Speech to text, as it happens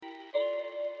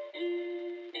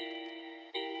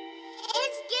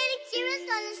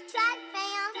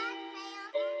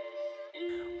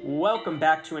Welcome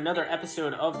back to another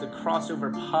episode of the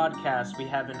Crossover Podcast. We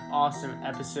have an awesome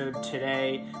episode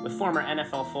today with former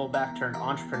NFL fullback turned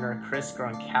entrepreneur Chris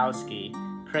Gronkowski.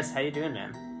 Chris, how you doing,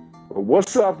 man?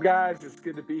 What's up, guys? It's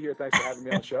good to be here. Thanks for having me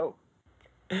on the show.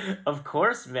 Of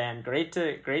course, man. Great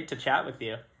to chat with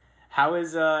you. How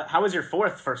was your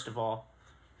fourth, first of all?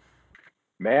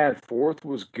 Man, fourth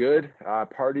was good.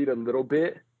 Partied a little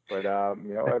bit, but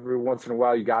every once in a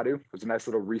while you got to. It was a nice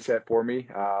little reset for me.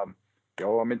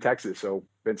 I'm in Texas, so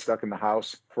been stuck in the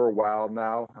house for a while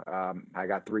now. I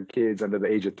got 3 kids under the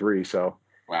age of 3, so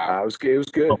Wow. it was good. It was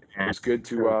good. It was good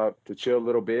to chill a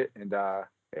little bit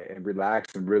and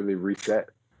relax and really reset.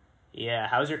 Yeah,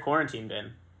 how's your quarantine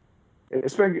been?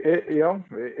 It's been,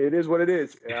 it is what it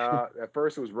is. At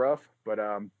first it was rough, but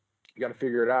you got to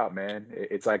figure it out, man.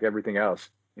 It's like everything else.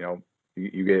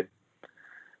 You get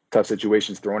tough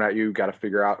situations thrown at you. Got to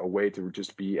figure out a way to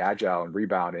just be agile and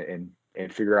rebound and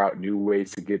figure out new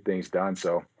ways to get things done.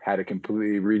 So had to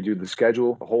completely redo the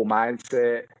schedule, the whole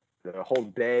mindset, the whole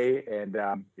day. And,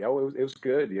 it was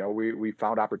good. We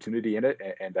found opportunity in it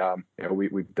and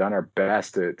we've done our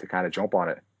best to kind of jump on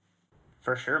it.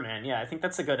 For sure, man. Yeah, I think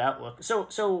that's a good outlook.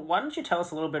 So why don't you tell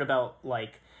us a little bit about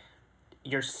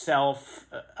yourself?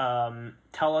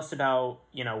 Tell us about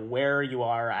where you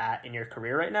are at in your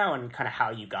career right now and kind of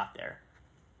how you got there.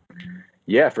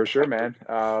 Yeah, for sure, man.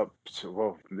 It's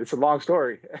a long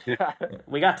story.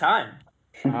 We got time.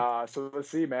 So let's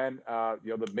see, man.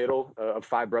 The middle of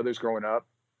 5 brothers growing up.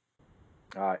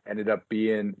 Ended up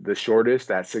being the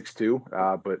shortest at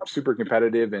 6'2", but super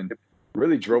competitive and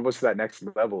really drove us to that next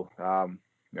level.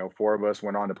 4 of us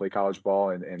went on to play college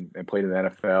ball and played in the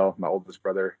NFL. My oldest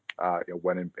brother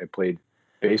went and played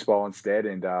baseball instead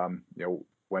and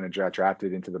went and got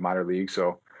drafted into the minor league.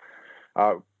 So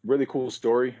really cool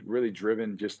story, really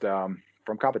driven just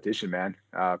from competition, man.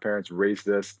 Parents raised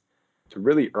us to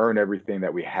really earn everything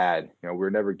that we had. We were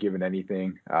never given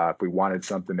anything. If we wanted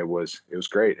something, it was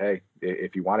great. Hey,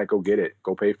 if you want it, go get it,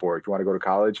 go pay for it. If you want to go to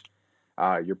college,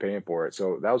 you're paying for it.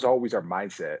 So that was always our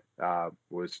mindset,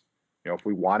 was, if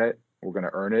we want it, we're going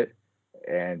to earn it.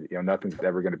 And, nothing's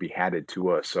ever going to be handed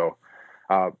to us. So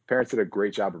parents did a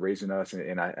great job of raising us.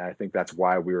 And I think that's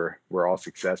why we're all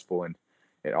successful and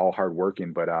all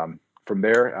hardworking. But from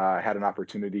there, I had an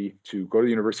opportunity to go to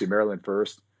the University of Maryland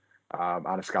first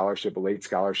on a scholarship, a late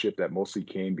scholarship that mostly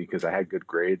came because I had good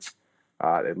grades.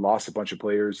 They lost a bunch of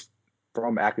players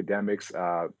from academics.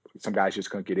 Some guys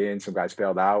just couldn't get in. Some guys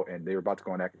failed out, and they were about to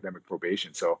go on academic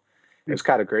probation. So it was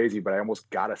kind of crazy, but I almost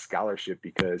got a scholarship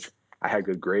because I had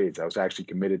good grades. I was actually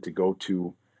committed to go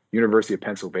to University of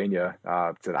Pennsylvania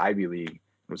to the Ivy League.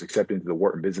 I was accepted into the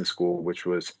Wharton Business School, which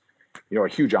was a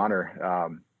huge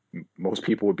honor. Most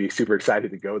people would be super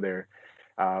excited to go there.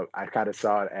 I kind of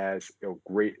saw it as a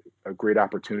great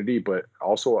opportunity, but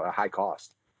also a high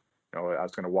cost. I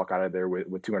was going to walk out of there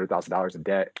with $200,000 in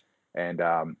debt. And,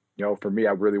 for me,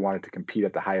 I really wanted to compete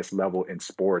at the highest level in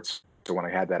sports. So when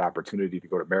I had that opportunity to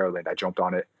go to Maryland, I jumped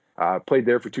on it, played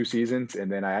there for 2 seasons.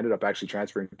 And then I ended up actually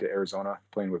transferring to Arizona,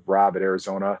 playing with Rob at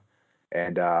Arizona.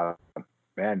 And,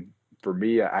 man, for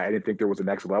me, I didn't think there was a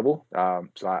next level.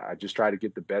 So I just tried to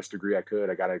get the best degree I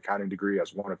could. I got an accounting degree. I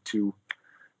was one of 2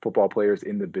 football players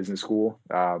in the business school,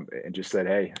 and just said,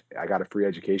 hey, I got a free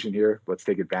education here. Let's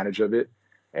take advantage of it.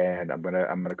 And I'm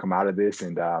gonna come out of this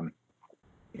and,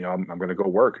 I'm going to go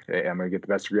work. I'm going to get the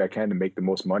best degree I can to make the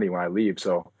most money when I leave.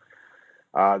 So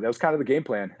that was kind of the game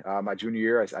plan. My junior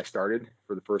year, I started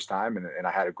for the first time and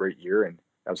I had a great year. And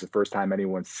that was the first time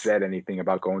anyone said anything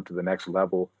about going to the next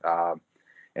level.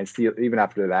 And still, even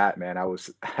after that, man,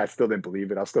 I still didn't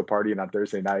believe it. I was still partying on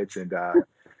Thursday nights and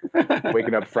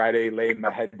waking up Friday, laying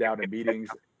my head down in meetings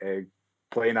and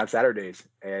playing on Saturdays.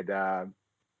 And, I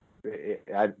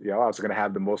was going to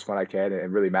have the most fun I can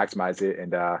and really maximize it.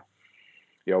 And,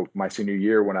 my senior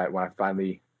year, when I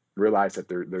finally realized that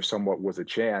there somewhat was a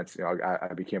chance,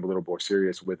 I became a little more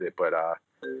serious with it. But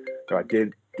I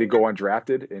did go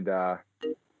undrafted and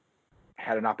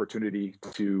had an opportunity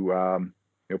to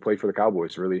play for the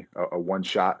Cowboys. Really a one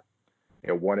shot,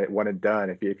 one and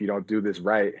done. If you don't do this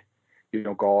right, you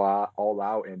don't go all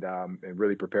out and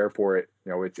really prepare for it.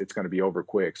 It's going to be over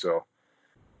quick. So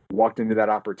walked into that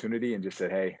opportunity and just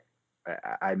said, hey,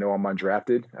 I know I'm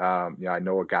undrafted. I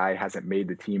know a guy hasn't made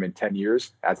the team in 10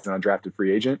 years as an undrafted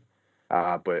free agent,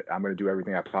 but I'm going to do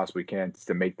everything I possibly can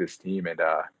to make this team. And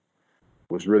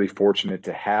was really fortunate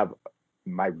to have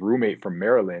my roommate from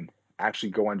Maryland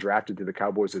actually go undrafted to the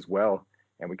Cowboys as well.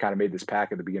 And we kind of made this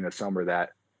pact at the beginning of summer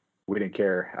that we didn't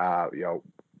care,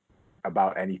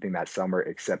 about anything that summer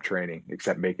except training,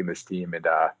 except making this team. And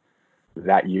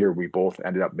that year we both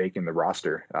ended up making the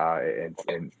roster.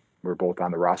 And We were both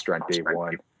on the roster on day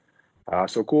one.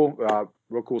 So cool,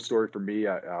 real cool story for me.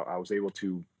 I was able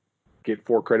to get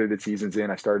 4 credited seasons in.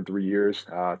 I started 3 years,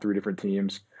 3 different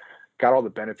teams, got all the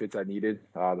benefits I needed,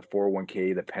 the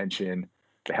 401k, the pension,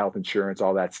 the health insurance,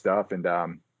 all that stuff. And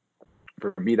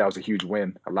for me, that was a huge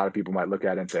win. A lot of people might look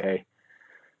at it and say, hey,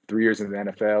 3 years in the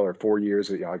NFL or 4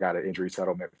 years, I got an injury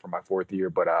settlement for my 4th year,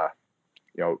 but,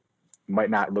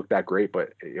 might not look that great,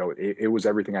 but, it was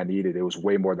everything I needed. It was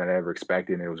way more than I ever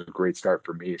expected. And it was a great start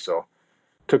for me. So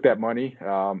took that money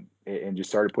and just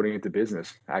started putting it into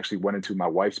business. I actually went into my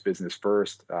wife's business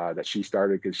first that she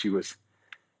started because she was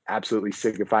absolutely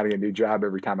sick of finding a new job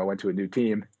every time I went to a new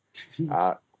team.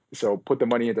 So put the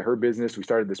money into her business. We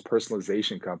started this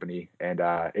personalization company, and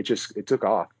it took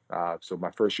off. So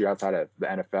my first year outside of the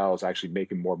NFL, I was actually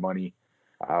making more money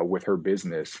with her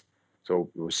business.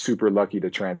 So it was super lucky to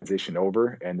transition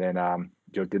over, and then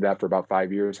did that for about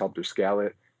 5 years. Helped her scale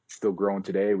it. Still growing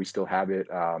today. We still have it.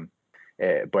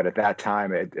 But at that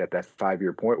time, at that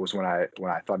 5-year point, was when I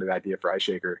thought of the idea for Ice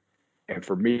Shaker. And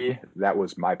for me, that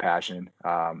was my passion.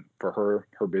 For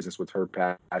her business was her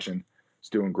passion. It's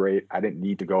doing great. I didn't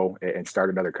need to go and start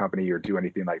another company or do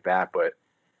anything like that. But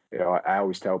I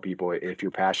always tell people, if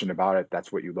you're passionate about it,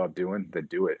 that's what you love doing, then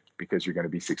do it, because you're going to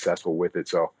be successful with it.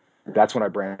 So that's when I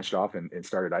branched off and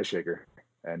started Ice Shaker.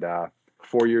 And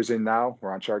 4 years in now,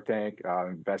 we're on Shark Tank.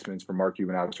 Investments from Mark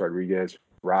Cuban, Alex Rodriguez.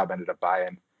 Rob ended up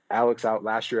buying Alex out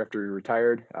last year after he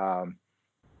retired.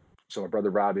 So my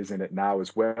brother Rob is in it now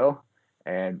as well.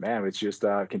 And man, it's just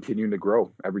continuing to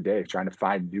grow every day, trying to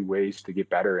find new ways to get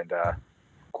better. And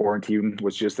quarantine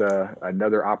was just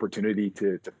another opportunity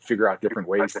to figure out different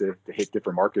ways to hit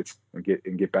different markets and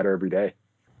get better every day.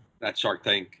 That Shark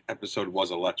Tank episode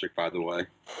was electric, by the way.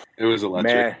 It was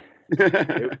electric.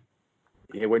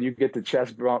 Man, when you get the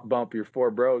chest bump your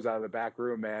 4 bros out of the back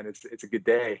room, man, it's a good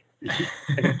day.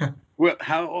 Well,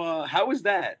 how was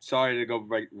that? Sorry to go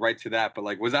right to that, but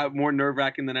was that more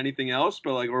nerve-wracking than anything else?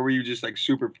 But or were you just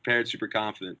super prepared, super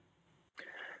confident?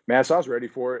 Man, so I was ready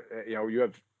for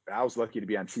it. I was lucky to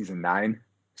be on season 9.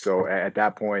 So at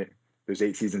that point, there's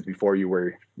 8 seasons before you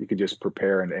where you could just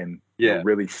prepare and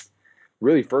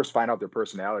really first find out their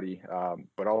personality,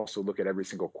 but also look at every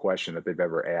single question that they've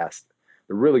ever asked.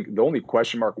 The only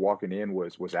question mark walking in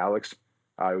was Alex.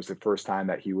 It was the first time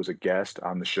that he was a guest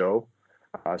on the show.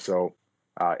 So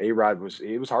A-Rod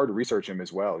it was hard to research him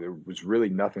as well. There was really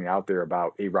nothing out there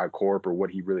about A-Rod Corp or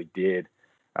what he really did.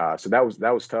 So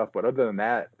that was tough. But other than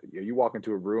that, you walk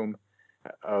into a room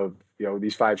of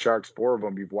these 5 sharks, 4 of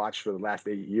them you've watched for the last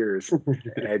 8 years,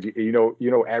 and you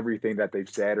know everything that they've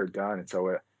said or done. And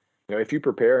so if you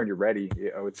prepare and you're ready,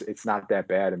 it's not that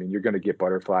bad. I mean, you're going to get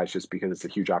butterflies just because it's a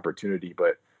huge opportunity.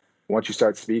 But once you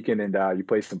start speaking and you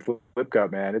play some flip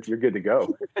cup, man, you're good to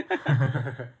go.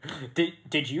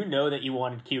 Did you know that you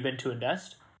wanted Cuban to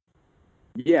invest?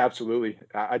 Yeah, absolutely.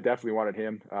 I definitely wanted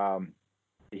him.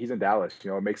 He's in Dallas.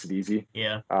 It makes it easy.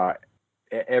 Yeah.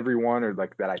 Everyone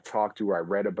that I talked to or I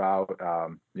read about,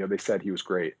 they said he was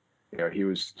great. He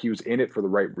was in it for the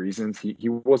right reasons. He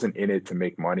wasn't in it to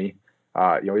make money.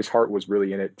 His heart was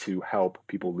really in it to help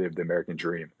people live the American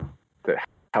dream, to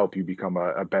help you become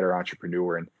a better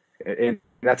entrepreneur. And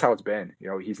that's how it's been.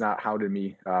 He's not hounding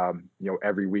me,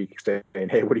 every week saying,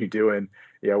 hey, what are you doing?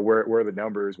 Where are the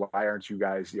numbers? Why aren't you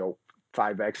guys,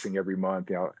 5Xing every month?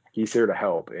 He's here to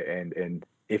help. And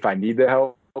if I need the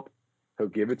help, he'll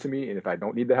give it to me. And if I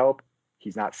don't need the help,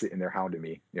 he's not sitting there hounding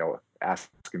me,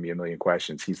 asking me a million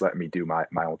questions. He's letting me do my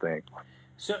own thing.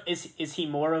 So is he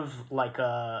more of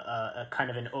a kind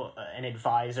of an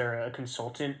advisor, a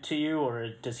consultant to you, or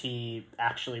does he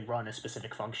actually run a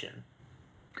specific function?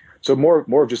 So more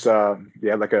of just an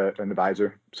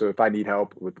advisor. So if I need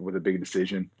help with a big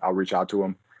decision, I'll reach out to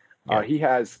him. Yeah. He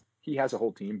has a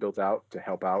whole team built out to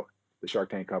help out the Shark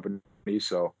Tank company.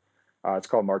 So it's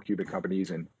called Mark Cuban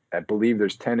Companies, and I believe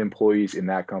there's 10 employees in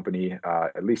that company,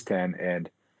 at least 10. And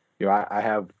I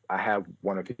have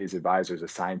one of his advisors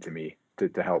assigned to me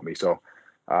to help me. So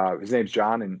his name's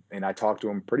John, and I talk to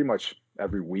him pretty much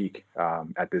every week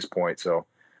at this point. So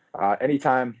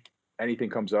anytime anything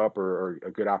comes up or a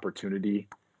good opportunity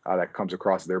that comes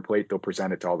across their plate, they'll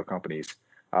present it to all the companies.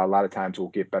 A lot of times we'll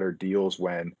get better deals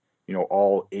when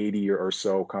all 80 or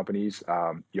so companies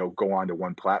go onto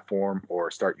one platform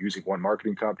or start using one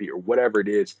marketing company or whatever it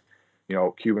is.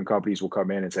 Cuban companies will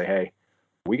come in and say, hey,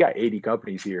 we got 80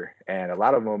 companies here, and a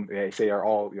lot of them, they say, are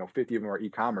all 50 of them are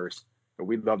e-commerce, but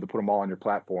we'd love to put them all on your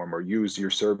platform or use your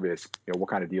service. What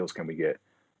kind of deals can we get?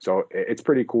 So it's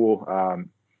pretty cool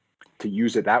to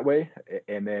use it that way.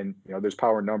 And then there's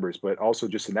power in numbers, but also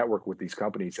just to network with these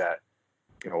companies that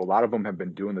a lot of them have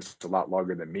been doing this a lot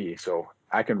longer than me. So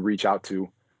I can reach out to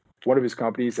one of his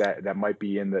companies that might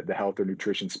be in the health or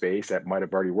nutrition space that might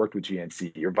have already worked with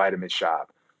GNC or Vitamin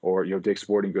Shop or, Dick's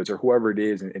Sporting Goods or whoever it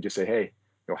is, and just say, hey,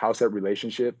 how's that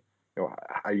relationship?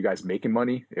 Are you guys making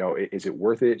money? Is it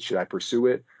worth it? Should I pursue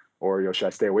it, or should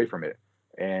I stay away from it?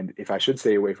 And if I should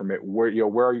stay away from it, where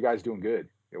are you guys doing good?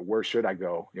 Where should I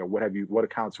go? What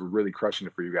accounts are really crushing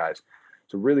it for you guys?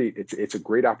 So really, it's a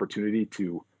great opportunity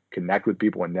to connect with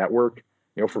people and network,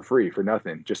 for free, for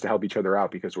nothing, just to help each other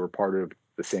out because we're part of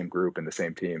the same group and the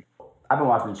same team. I've been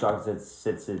watching Shark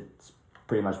since it's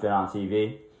pretty much been on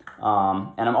TV,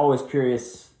 and I'm always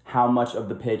curious how much of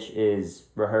the pitch is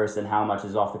rehearsed and how much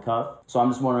is off the cuff. So I'm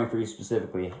just wondering for you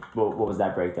specifically, what was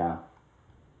that breakdown?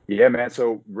 Yeah, man.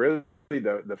 So really,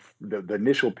 the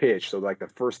initial pitch, so like the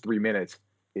first 3 minutes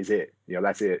is it.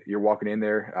 That's it. You're walking in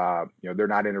there. They're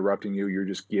not interrupting you. You're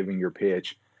just giving your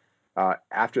pitch.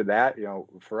 After that,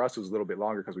 for us it was a little bit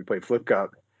longer because we played Flip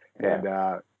Cup, and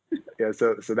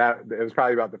so that it was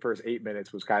probably about the first 8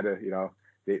 minutes was kind of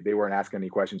they weren't asking any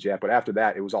questions yet. But after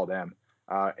that, it was all them.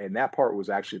 And that part was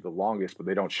actually the longest, but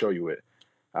they don't show you it.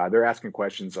 They're asking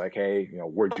questions like, hey,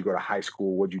 where'd you go to high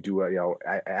school? What'd you do,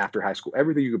 after high school?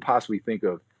 Everything you could possibly think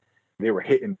of, they were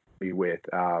hitting me with.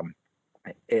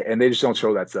 And they just don't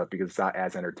show that stuff because it's not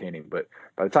as entertaining. But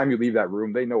by the time you leave that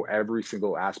room, they know every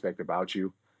single aspect about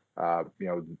you.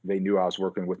 They knew I was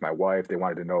working with my wife. They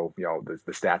wanted to know,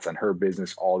 the stats on her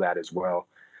business, all that as well.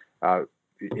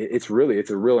 It's a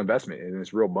real investment and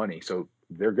it's real money. So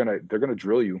they're gonna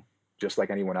drill you just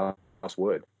like anyone else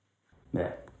would.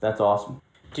 Yeah, that's awesome.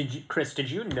 Chris,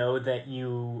 did you know that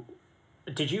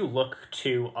did you look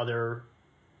to other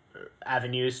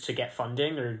avenues to get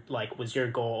funding, or like was your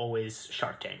goal always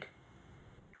Shark Tank?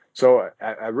 So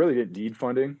I really didn't need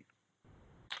funding.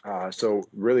 So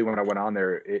really when I went on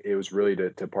there, it was really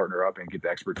to partner up and get the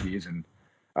expertise and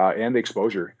the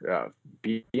exposure.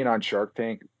 Being on Shark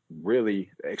Tank, really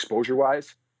exposure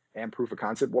wise and proof of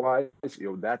concept wise,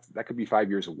 that could be 5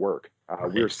 years of work.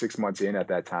 We were 6 months in at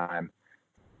that time.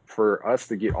 For us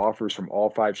to get offers from all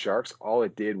 5 sharks, all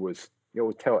it did was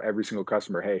tell every single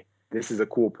customer, hey, this is a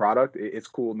cool product. It's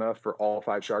cool enough for all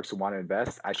 5 sharks to want to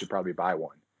invest. I should probably buy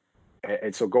one.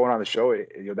 And so going on the show,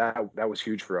 that was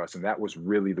huge for us, and that was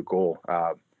really the goal.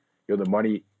 The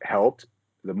money helped.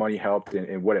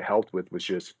 And what it helped with was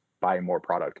just buying more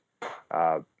product.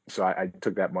 So I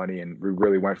took that money, and we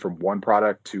really went from one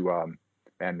product to,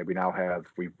 and we now have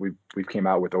we've came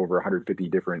out with over 150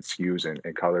 different SKUs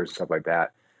and colors and stuff like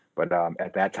that. But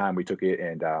at that time, we took it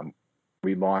and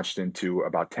we launched into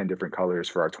about 10 different colors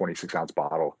for our 26-ounce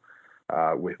bottle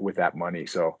with that money.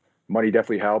 So money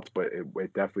definitely helped, but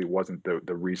it definitely wasn't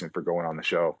the reason for going on the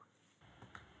show.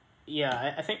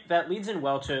 Yeah, I think that leads in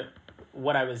well to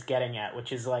what I was getting at,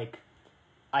 which is like,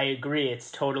 I agree.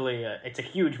 It's totally it's a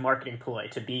huge marketing ploy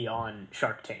to be on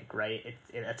Shark Tank, right?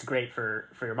 It's great for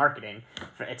your marketing.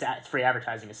 It's free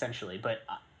advertising essentially. But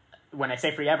when I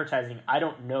say free advertising, I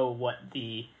don't know what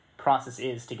the process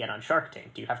is to get on Shark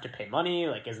Tank. Do you have to pay money?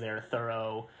 Like, is there a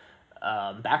thorough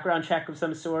background check of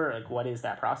some sort? Like, what is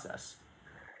that process?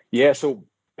 Yeah, so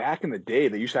back in the day,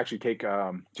 they used to actually take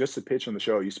just a pitch on the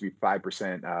show. It used to be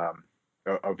 5%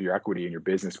 of your equity in your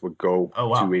business would go to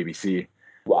ABC.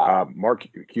 Wow. Mark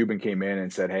Cuban came in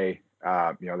and said, hey,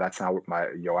 that's not what I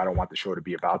don't want the show to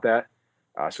be about that.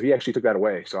 So he actually took that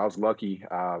away. So I was lucky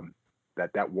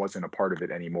that wasn't a part of it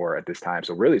anymore at this time.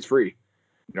 So really it's free.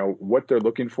 What they're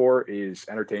looking for is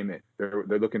entertainment. They're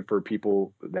looking for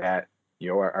people that,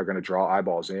 are going to draw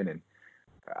eyeballs in. And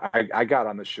I got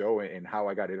on the show, and how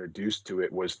I got introduced to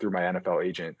it was through my NFL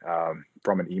agent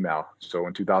from an email. So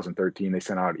in 2013, they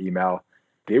sent out an email.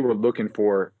 They were looking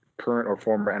for current or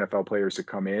former NFL players to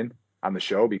come in on the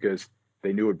show because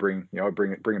they knew it would bring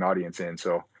an audience in.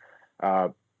 So,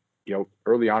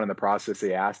 early on in the process,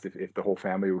 they asked if the whole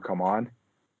family would come on.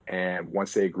 And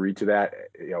once they agreed to that,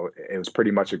 it was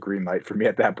pretty much a green light for me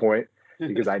at that point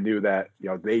because I knew that,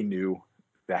 they knew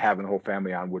that having the whole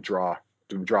family on would draw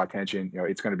attention.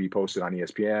 It's going to be posted on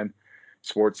ESPN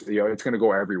sports, it's going to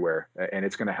go everywhere and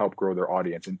it's going to help grow their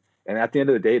audience. And at the end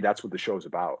of the day, that's what the show's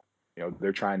about.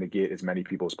 They're trying to get as many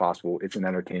people as possible. It's an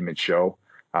entertainment show,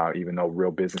 even though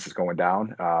real business is going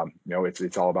down.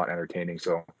 It's all about entertaining.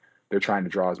 So they're trying to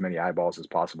draw as many eyeballs as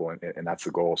possible, and that's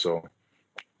the goal. So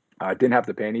I didn't have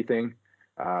to pay anything.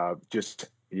 Just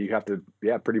you have to,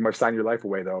 pretty much sign your life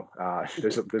away though.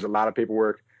 There's a lot of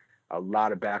paperwork, a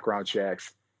lot of background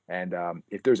checks, and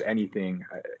if there's anything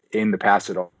in the past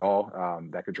at all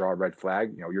that could draw a red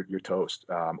flag, you're toast,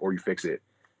 or you fix it.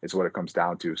 Is what it comes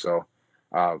down to. So.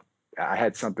 I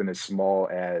had something as small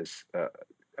as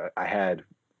I had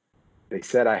they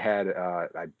said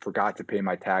I forgot to pay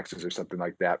my taxes or something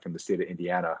like that from the state of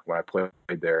Indiana when I played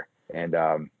there. And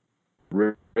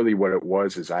really what it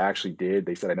was is I actually did.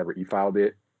 They said I never e-filed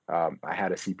it. I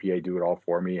had a CPA do it all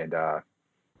for me. And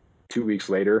 2 weeks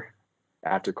later,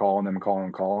 after calling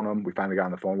them, we finally got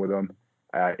on the phone with them.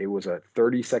 It was a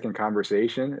 30-second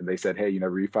conversation. And they said, hey, you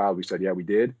never e-filed. We said, yeah, we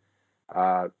did.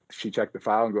 She checked the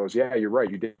file and goes, yeah, you're right.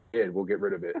 You did. We'll get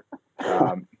rid of it.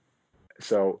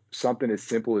 So something as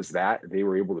simple as that, they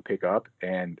were able to pick up.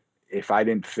 And if I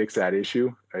didn't fix that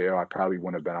issue, I probably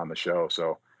wouldn't have been on the show.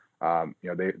 So,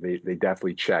 they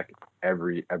definitely check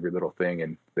every little thing,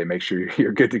 and they make sure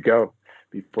you're good to go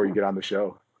before you get on the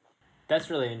show.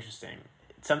 That's really interesting.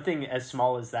 Something as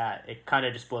small as that, it kind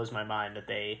of just blows my mind that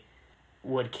they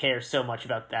would care so much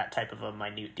about that type of a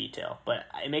minute detail. But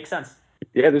it makes sense.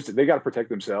 Yeah, they got to protect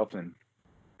themselves, and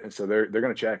so they're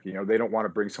going to check. They don't want to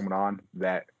bring someone on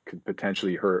that could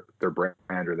potentially hurt their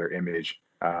brand or their image.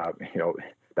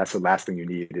 That's the last thing you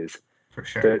need is for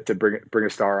sure to bring a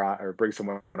star on or bring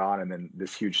someone on, and then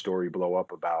this huge story blow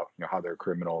up about how they're a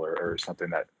criminal or something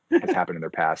that has happened in their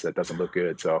past that doesn't look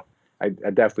good. So I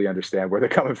definitely understand where they're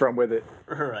coming from with it.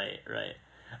 Right.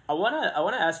 I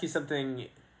wanna ask you something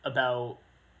about,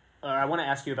 or I want to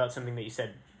ask you about something that you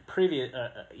said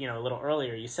a little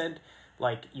earlier. You said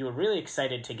like you were really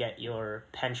excited to get your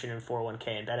pension and 401k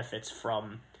and benefits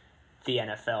from the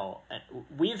NFL. And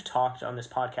we've talked on this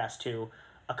podcast to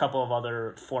a couple of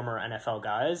other former NFL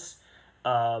guys,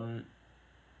 and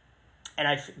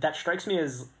that strikes me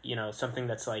as something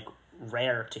that's like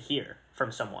rare to hear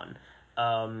from someone.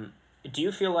 Do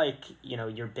you feel like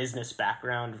your business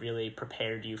background really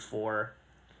prepared you for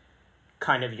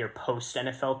kind of your post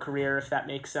NFL career, if that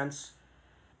makes sense?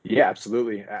 Yeah,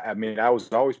 absolutely. I mean, I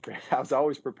was always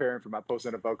preparing for my post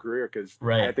NFL career because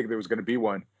I didn't think there was going to be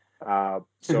one.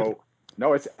 So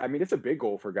no, it's a big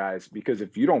goal for guys because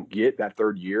if you don't get that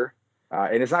third year,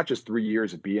 and it's not just 3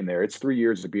 years of being there, it's 3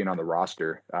 years of being on the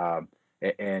roster.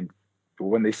 And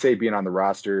when they say being on the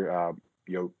roster,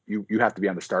 you have to be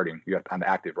on the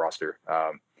active roster.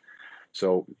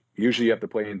 So usually you have to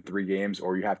play in 3 games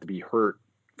or you have to be hurt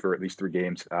for at least 3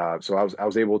 games. So I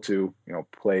was able to,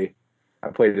 play. I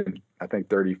played in, I think,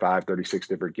 35, 36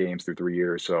 different games through 3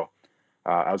 years. So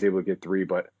I was able to get 3,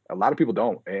 but a lot of people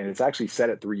don't. And it's actually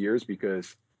set at 3 years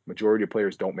because majority of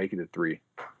players don't make it to 3.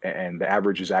 And the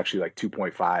average is actually like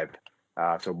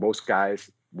 2.5. So most guys,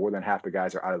 more than half the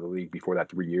guys are out of the league before that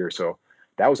 3 years. So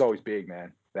that was always big,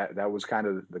 man. That was kind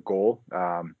of the goal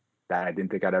that I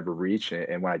didn't think I'd ever reach.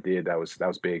 And when I did, that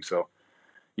was big. So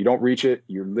you don't reach it,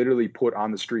 you're literally put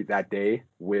on the street that day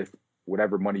with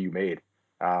whatever money you made.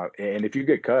 And if you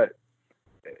get cut,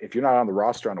 if you're not on the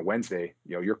roster on a Wednesday,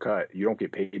 you're cut. You don't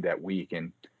get paid that week.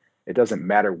 And it doesn't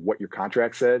matter what your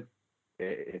contract said.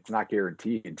 It's not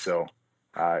guaranteed. So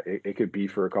it could be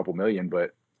for a couple million,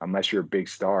 but unless you're a big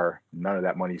star, none of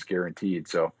that money is guaranteed.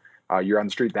 So you're on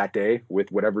the street that day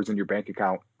with whatever's in your bank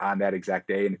account on that exact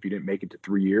day. And if you didn't make it to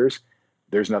 3 years,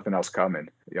 there's nothing else coming.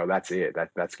 That's it.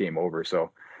 That's game over. So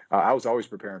I was always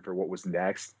preparing for what was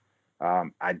next.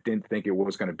 I didn't think it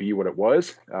was going to be what it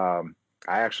was.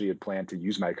 I actually had planned to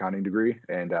use my accounting degree,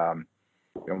 and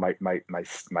my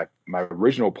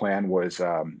original plan was,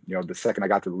 the second I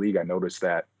got to the league, I noticed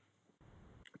that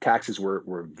taxes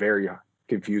were very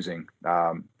confusing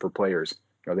for players.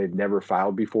 They'd never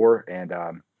filed before, and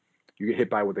you get hit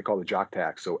by what they call the jock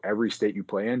tax. So every state you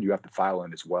play in, you have to file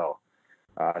in as well.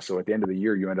 So at the end of the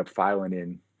year, you end up filing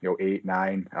in 8,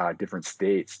 9 different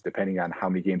states, depending on how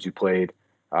many games you played.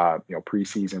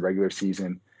 Preseason, regular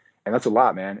season. And that's a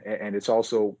lot, man. And it's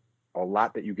also a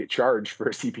lot that you get charged for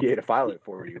a CPA to file it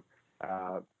for you.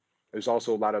 There's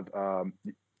also a lot of,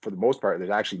 for the most part,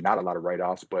 there's actually not a lot of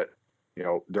write-offs, but,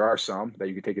 there are some that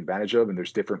you can take advantage of. And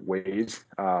there's different ways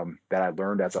that I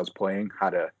learned as I was playing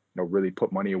how to, really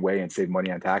put money away and save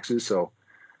money on taxes. So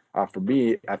for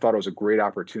me, I thought it was a great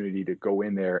opportunity to go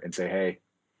in there and say, hey,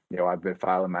 I've been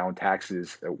filing my own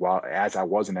taxes as I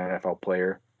was an NFL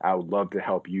player. I would love to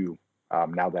help you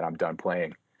now that I'm done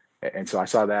playing. And so I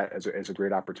saw that as a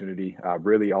great opportunity,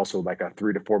 really also like a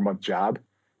 3 to 4 month job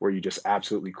where you just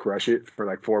absolutely crush it for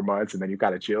like 4 months and then you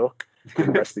got to chill for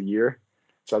the rest of the year.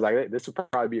 So I was like, hey, this would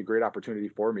probably be a great opportunity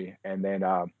for me. And then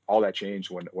all that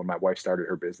changed when my wife started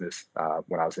her business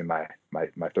when I was in my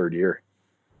 3rd year.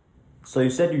 So you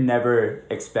said you never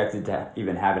expected to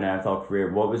even have an NFL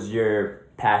career. What was your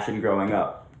passion growing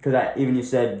up? Because even you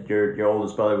said your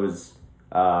oldest brother was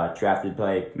drafted to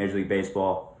play Major League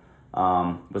Baseball.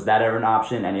 Was that ever an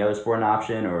option? Any other sport an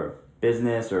option, or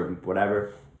business, or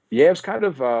whatever? Yeah, it was kind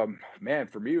of man.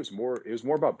 For me, it was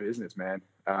more about business, man.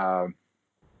 I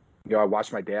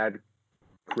watched my dad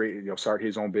start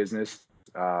his own business,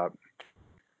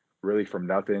 really from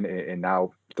nothing. And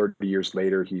now 30 years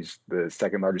later, he's the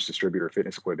second largest distributor of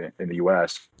fitness equipment in the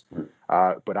U.S.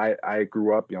 But I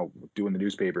grew up, doing the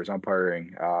newspapers,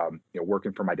 umpiring,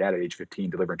 working for my dad at age 15,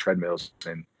 delivering treadmills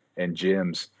and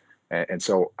gyms. And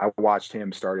so I watched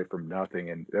him start it from nothing.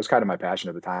 And that was kind of my passion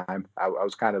at the time. I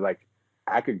was kind of like,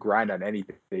 I could grind on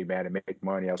anything, man, and make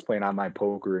money. I was playing online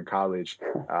poker in college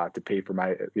to pay for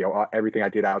my, everything I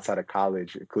did outside of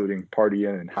college, including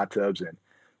partying and hot tubs and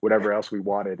whatever else we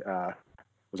wanted,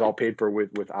 was all paid for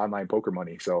with online poker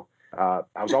money. So I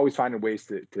was always finding ways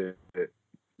to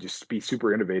just be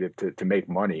super innovative to make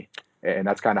money. And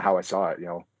that's kind of how I saw it.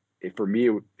 For me,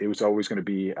 it was always going to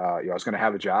be, I was going to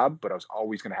have a job, but I was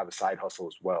always going to have a side hustle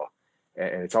as well.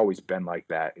 And it's always been like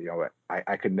that.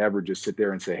 I could never just sit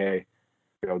there and say, hey,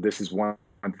 this is one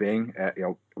thing,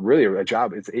 really a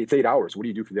job. It's 8 hours. What do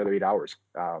you do for the other 8 hours?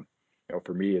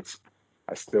 For me,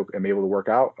 I still am able to work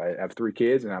out. I have 3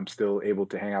 kids and I'm still able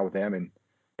to hang out with them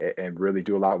and really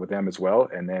do a lot with them as well.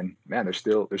 And then, man, there's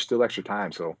still extra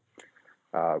time. So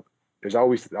there's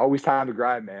always time to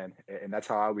grind, man. And that's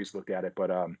how I always looked at it.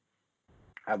 But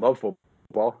I love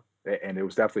football, and it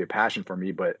was definitely a passion for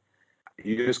me. But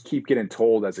you just keep getting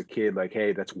told as a kid, like,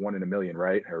 hey, that's 1 in a million,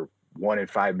 right? Or 1 in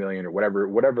 5 million, or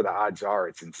whatever the odds are.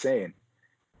 It's insane.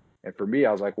 And for me,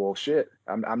 I was like, well, shit,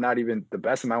 I'm not even the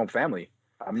best in my own family.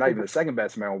 I'm not even the second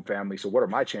best in my own family. So what are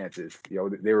my chances?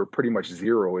 They were pretty much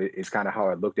zero is kind of how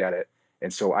I looked at it.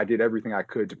 And so I did everything I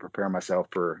could to prepare myself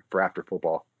for after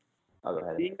football.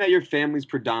 Being that your family's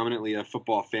predominantly a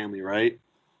football family, right?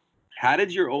 How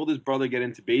did your oldest brother get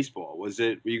into baseball? Were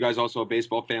you guys also a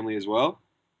baseball family as well?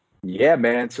 Yeah,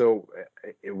 man. So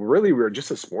we were just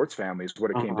a sports family is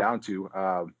what it came down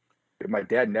to. My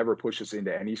dad never pushed us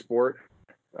into any sport.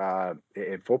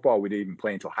 In football, we didn't even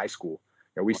play until high school.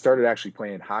 We started actually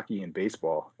playing hockey and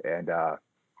baseball. And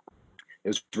it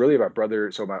was really my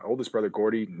brother. So my oldest brother,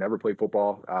 Gordy, never played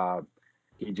football.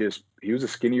 He was a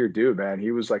skinnier dude, man.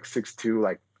 He was like 6'2",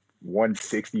 like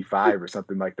 165 or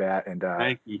something like that. And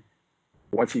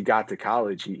once he got to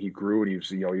college, he grew and he was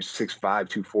 6'5",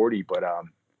 240. But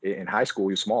in high school,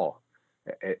 he was small.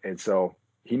 And so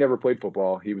he never played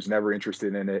football. He was never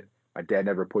interested in it. My dad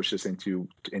never pushed us into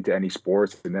any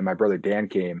sports. And then my brother Dan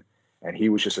came, and he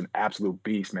was just an absolute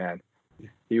beast, man.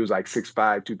 He was like 6'5",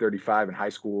 235 in high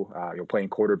school, playing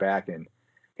quarterback, and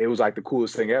it was like the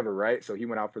coolest thing ever, right? So he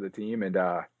went out for the team, and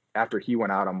after he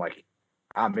went out, I'm like,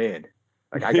 I'm in.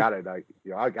 Like I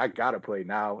gotta play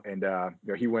now. And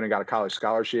he went and got a college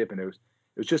scholarship, and it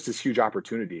was just this huge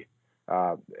opportunity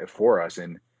for us.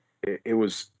 And it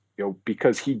was,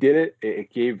 because he did it,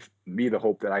 it gave me the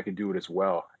hope that I could do it as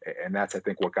well. And that's, I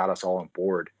think, what got us all on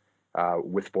board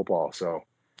with football. So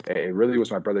it really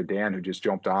was my brother Dan who just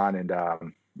jumped on and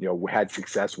had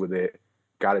success with it,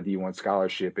 got a D1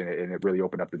 scholarship, and it really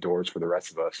opened up the doors for the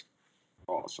rest of us.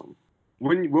 Awesome.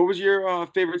 What was your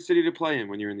favorite city to play in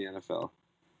when you were in the NFL?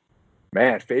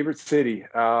 Man, favorite city.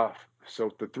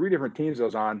 So the 3 different teams I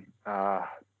was on,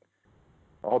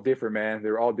 all different, man. They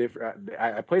were all different.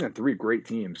 I played in 3 great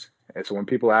teams. And so when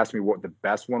people ask me what the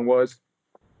best one was,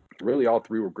 really all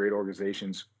 3 were great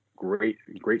organizations, great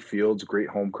fields, great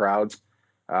home crowds.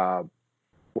 One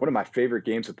of my favorite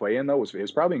games to play in, though,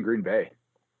 was probably in Green Bay.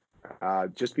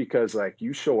 Just because, like,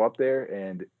 you show up there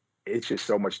and it's just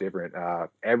so much different.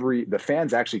 The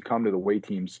fans actually come to the away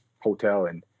team's hotel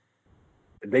and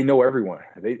they know everyone.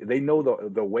 They know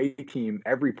the away team,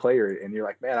 every player, and you're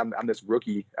like, man, I'm this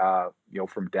rookie,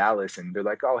 from Dallas, and they're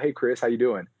like, oh, hey, Chris, how you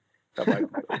doing? So I'm like,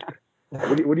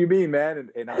 what do you mean, man?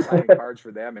 And I'm signing cards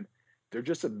for them, and they're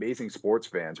just amazing sports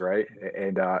fans, right?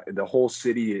 And the whole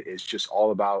city is just all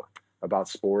about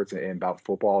sports and about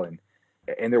football, and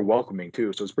they're welcoming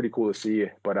too. So it's pretty cool to see.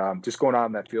 But just going out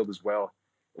on that field as well,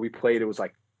 we played. It was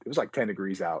like 10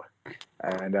 degrees out,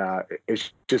 and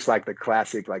it's just like the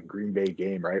classic like Green Bay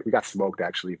game, right? We got smoked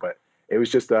actually, but it was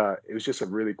just a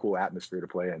really cool atmosphere to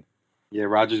play in. Yeah,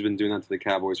 Roger's been doing that to the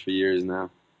Cowboys for years now.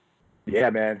 Yeah,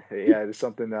 man. Yeah, there's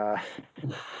something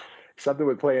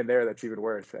with playing there that's even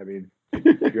worse. I mean,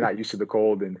 if you're not used to the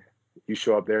cold and you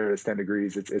show up there and it's 10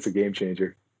 degrees, it's a game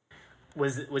changer.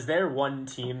 Was there one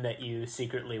team that you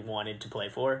secretly wanted to play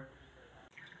for?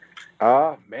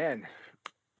 Man,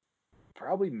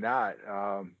 probably not.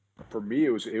 For me,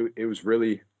 it was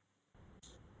really,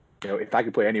 if I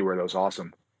could play anywhere, that was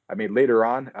awesome. I mean, later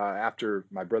on, after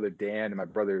my brother Dan and my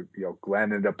brother,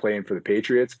 Glenn ended up playing for the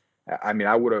Patriots. I mean,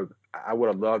 I would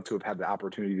have loved to have had the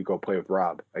opportunity to go play with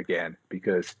Rob again,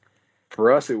 because for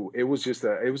us, it was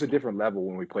a different level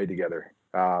when we played together.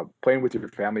 Playing with your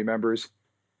family members,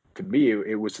 to me,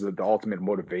 it was the ultimate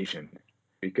motivation,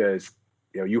 because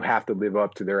you have to live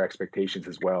up to their expectations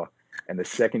as well. And the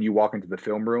second you walk into the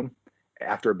film room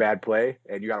after a bad play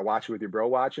and you got to watch it with your bro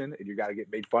watching and you got to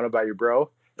get made fun of by your bro,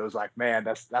 it was like, man,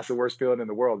 that's the worst feeling in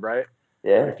the world, right?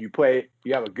 Yeah. If you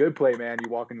have a good play, man, you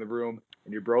walk in the room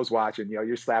and your bro's watching,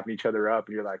 you're slapping each other up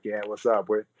and you're like, yeah, what's up?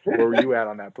 Where were you at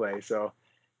on that play? So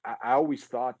I always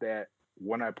thought that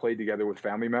when I played together with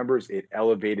family members, it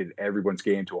elevated everyone's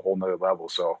game to a whole nother level.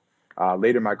 So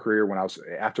later in my career,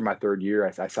 after my third year,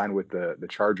 I signed with the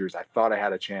Chargers. I thought I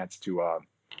had a chance to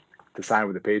sign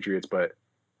with the Patriots, but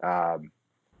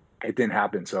it didn't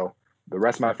happen. So the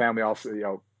rest of my family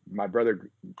also, my brother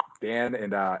Dan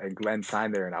and Glenn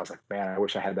signed there, and I was like, man, I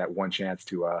wish I had that one chance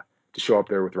to show up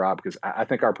there with Rob, because I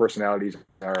think our personalities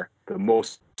are the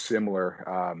most similar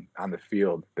on the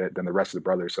field than the rest of the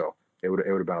brothers. So it would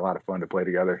have been a lot of fun to play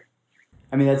together.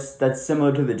 I mean, that's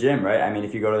similar to the gym, right? I mean,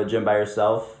 if you go to the gym by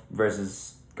yourself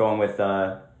versus going with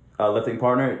a lifting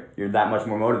partner, you're that much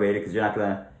more motivated because you're not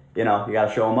gonna, you got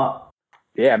to show them up.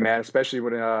 Yeah, man. Especially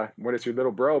when it's your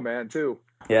little bro, man, too.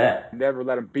 Yeah. Never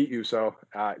let him beat you. So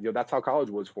that's how college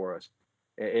was for us,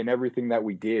 and everything that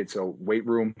we did. So weight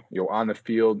room, on the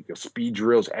field, speed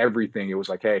drills, everything. It was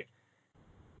like, hey,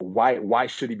 why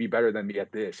should he be better than me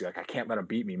at this? You're like, I can't let him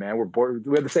beat me, man.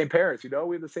 We have the same parents, we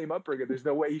have the same upbringing. There's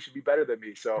no way he should be better than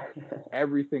me. So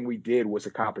everything we did was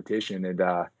a competition, and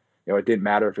it didn't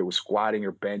matter if it was squatting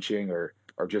or benching or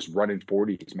just running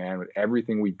 40s, man.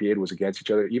 Everything we did was against each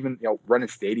other. Even running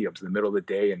stadiums in the middle of the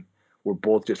day, and we're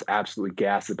both just absolutely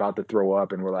gassed, about to throw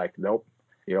up, and we're like, nope,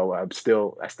 I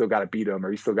still got to beat him, or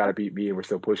he still got to beat me, and we're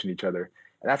still pushing each other.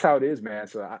 And that's how it is, man.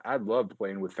 So I loved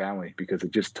playing with family because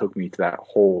it just took me to a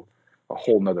whole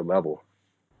nother level.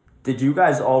 Did you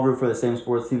guys all root for the same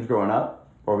sports teams growing up,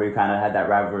 or we kind of had that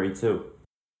rivalry too?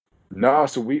 No,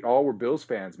 so we all were Bills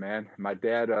fans, man. My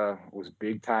dad was a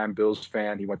big time Bills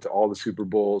fan. He went to all the Super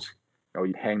Bowls.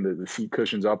 He'd hang the seat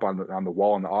cushions up on the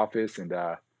wall in the office, and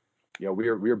we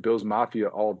were Bills Mafia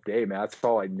all day, man. That's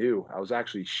all I knew. I was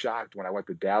actually shocked when I went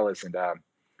to Dallas, and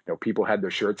people had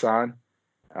their shirts on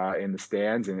in the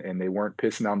stands, and they weren't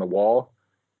pissing on the wall,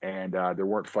 and there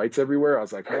weren't fights everywhere. I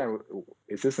was like, man,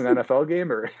 is this an NFL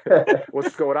game or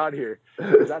what's going on here?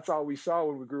 Because that's all we saw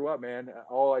when we grew up, man.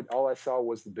 All I saw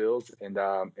was the Bills, and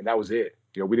that was it.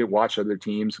 We didn't watch other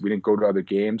teams. We didn't go to other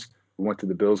games. We went to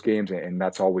the Bills games, and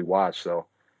that's all we watched. So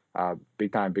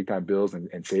big time Bills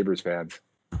and Sabres fans.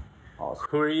 Awesome.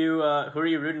 Who are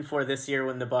you rooting for this year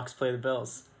when the Bucs play the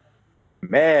Bills?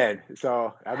 Man,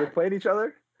 so have they played each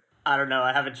other? I don't know.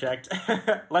 I haven't checked.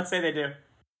 Let's say they do.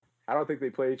 I don't think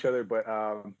they play each other, but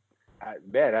I'm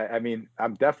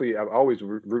always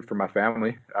root for my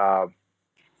family.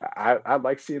 I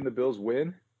like seeing the Bills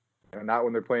win, and not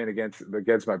when they're playing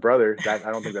against my brother. I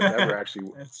don't think that's ever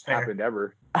actually happened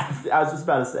ever. I was just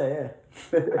about to say,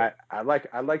 yeah. I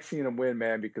like seeing them win,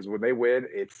 man, because when they win,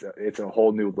 it's a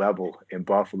whole new level in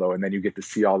Buffalo, and then you get to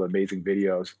see all the amazing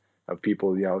videos of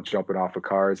people, jumping off of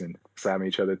cars and slamming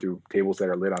each other through tables that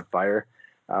are lit on fire.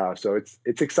 So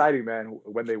it's exciting, man,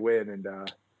 when they win,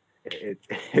 and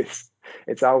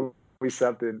it's always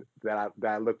something that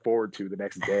I look forward to the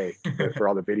next day for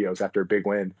all the videos after a big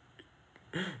win.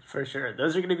 For sure,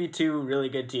 those are going to be two really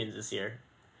good teams this year.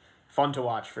 Fun to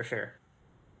watch for sure.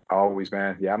 Always,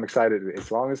 man. Yeah, I'm excited.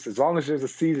 As long as there's a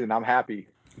season, I'm happy.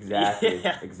 Exactly.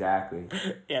 Yeah. Exactly.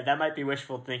 Yeah, that might be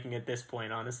wishful thinking at this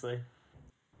point, honestly.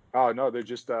 Oh no, they're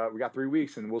just we got 3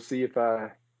 weeks, and we'll see if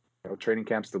training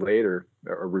camp's delayed or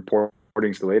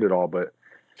reporting's delayed at all. But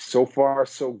so far,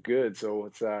 so good. So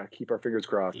let's keep our fingers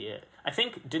crossed. Yeah, I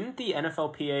think didn't the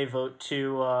NFLPA vote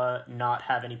to not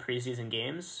have any preseason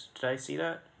games? Did I see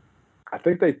that? I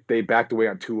think they backed away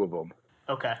on 2 of them.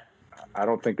 Okay. I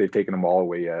don't think they've taken them all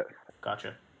away yet.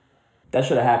 Gotcha. That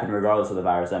should have happened regardless of the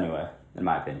virus anyway, in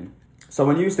my opinion. So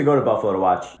when you used to go to Buffalo to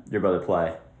watch your brother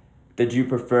play, did you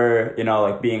prefer,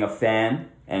 being a fan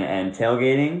and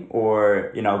tailgating,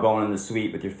 or, going in the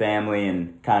suite with your family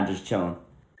and kind of just chilling?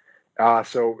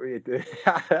 So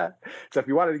if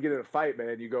you wanted to get in a fight,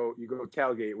 man, you go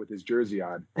tailgate with his jersey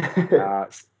on.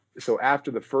 So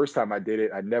after the first time I did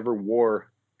it, I never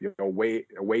wore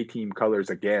away team colors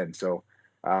again. So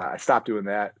I stopped doing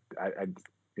that. I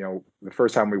the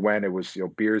first time we went, it was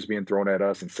beers being thrown at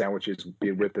us and sandwiches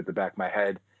being whipped at the back of my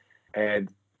head,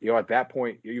 and at that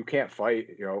point you can't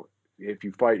fight. If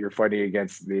you fight, you're fighting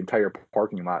against the entire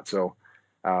parking lot. So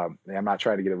I'm not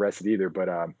trying to get arrested either, but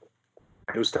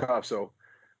it was tough. So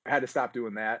I had to stop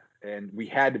doing that, and we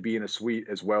had to be in a suite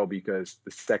as well, because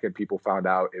the second people found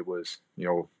out it was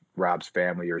Rob's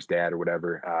family or his dad or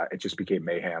whatever, it just became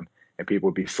mayhem, and people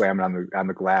would be slamming on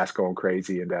the glass, going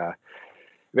crazy. And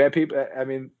man, people, I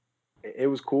mean, it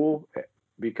was cool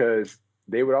because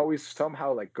they would always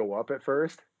somehow like go up at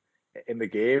first in the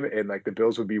game, and like the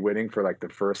Bills would be winning for like the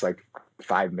first like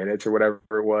 5 minutes or whatever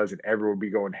it was, and everyone would be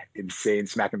going insane,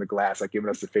 smacking the glass, like giving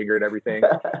us the finger and everything.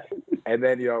 And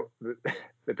then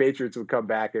the Patriots would come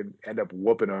back and end up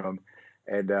whooping them,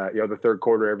 and the third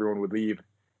quarter everyone would leave,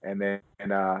 and then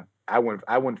I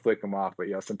wouldn't flick them off, but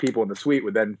some people in the suite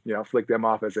would then flick them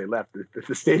off as they left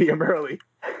the stadium early.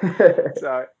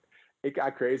 So it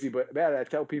got crazy. But man, I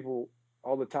tell people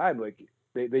all the time, like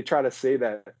they try to say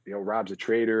that Rob's a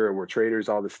traitor or we're traitors,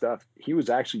 all this stuff. He was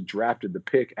actually drafted the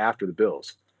pick after the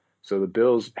Bills, so the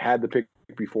Bills had the pick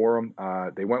before him.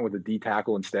 They went with a D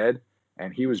tackle instead,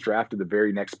 and he was drafted the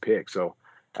very next pick. So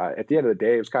at the end of the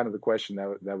day, it was kind of the question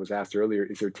that was asked earlier: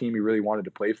 is there a team he really wanted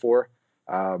to play for?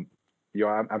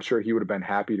 I'm sure he would have been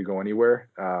happy to go anywhere.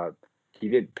 He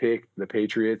didn't pick the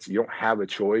Patriots. You don't have a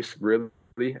choice, really,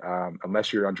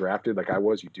 unless you're undrafted like I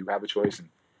was. You do have a choice, and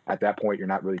at that point, you're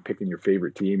not really picking your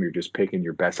favorite team. You're just picking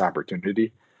your best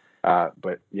opportunity.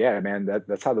 But yeah, man,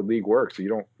 that's how the league works. So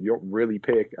you don't really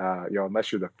pick,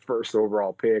 unless you're the first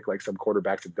overall pick, like some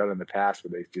quarterbacks have done in the past,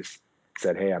 where they just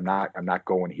said, "Hey, I'm not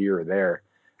going here or there."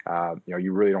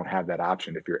 You really don't have that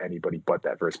option if you're anybody but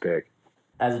that first pick.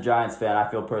 As a Giants fan, I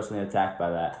feel personally attacked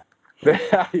by that.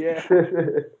 Yeah.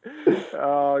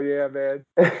 Oh yeah, man.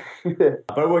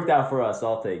 But it worked out for us.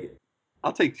 So I'll take it.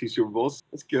 I'll take 2 Super Bowls.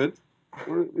 That's good.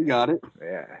 We got it.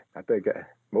 Yeah, I think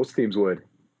most teams would.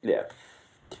 Yeah.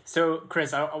 So,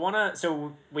 Chris, I want to...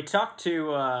 So, we talked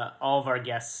to all of our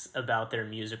guests about their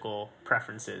musical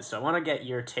preferences. So, I want to get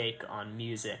your take on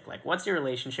music. Like, what's your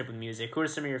relationship with music? Who are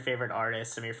some of your favorite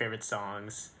artists, some of your favorite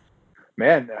songs?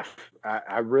 Man,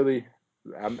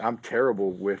 I'm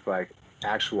terrible with, like,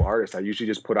 actual artists. I usually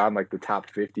just put on, like, the top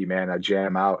 50, man. I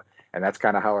jam out, and that's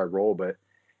kind of how I roll. But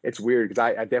it's weird because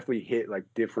I definitely hit, like,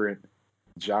 different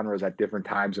genres at different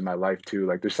times in my life too.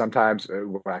 Like there's sometimes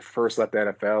when I first left the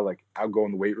NFL, like I'll go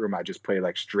in the weight room, I just play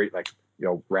like straight like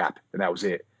rap, and that was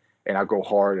it. And I'll go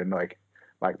hard and like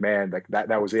man, like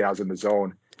that was it. I was in the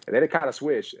zone. And then it kind of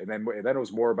switched, and then it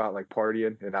was more about like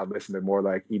partying, and I'd listen to more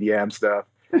like EDM stuff.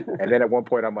 And then at one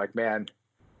point I'm like, man,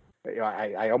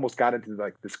 I almost got into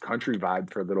like this country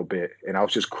vibe for a little bit, and I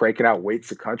was just cranking out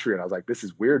weights of country, and I was like, this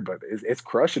is weird, but it's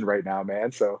crushing right now,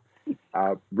 man. So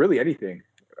really anything.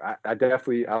 I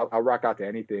definitely I'll rock out to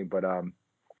anything, but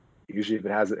usually if it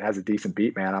has a decent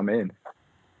beat, man, I'm in.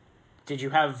 Did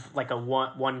you have like a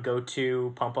one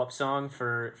go-to pump up song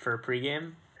for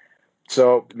pregame?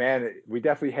 So man, we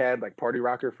definitely had like Party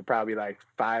Rocker for probably like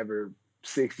 5 or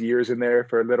 6 years in there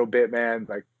for a little bit, man.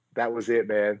 Like that was it,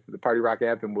 man. The Party Rock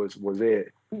anthem was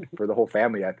it for the whole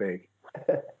family, I think.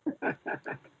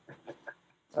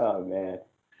 Oh man.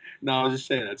 No, I was just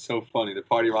saying that's so funny. The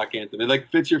Party Rock anthem. It like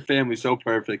fits your family so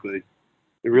perfectly.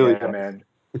 It really does. Man.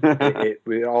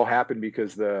 it all happened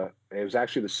because it was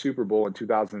actually the Super Bowl in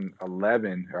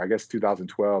 2011, or I guess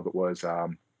 2012. It was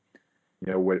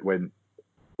when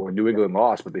New England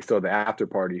lost, but they still had the after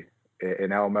party,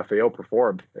 and LMFAO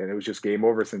performed, and it was just game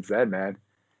over since then, man.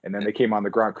 And then they came on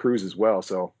the Grand Cruise as well.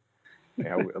 So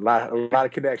a lot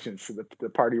of connections to the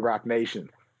Party Rock Nation.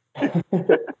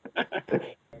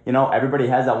 Everybody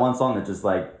has that one song that just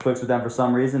like clicks with them for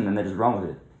some reason, and they just run with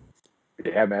it.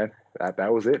 Yeah, man,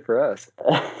 that was it for us.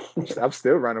 I'm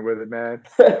still running with it, man.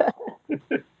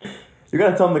 You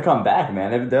gotta tell them to come back,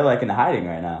 man. They're like in hiding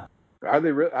right now. Are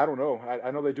they really? I don't know.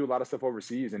 I know they do a lot of stuff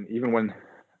overseas, and even when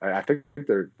I think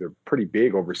they're pretty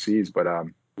big overseas, but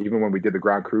even when we did the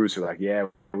Grand Cruise, they're like, yeah,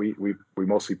 we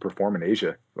mostly perform in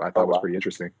Asia. I thought it was pretty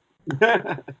interesting.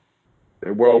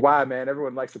 They're worldwide, man.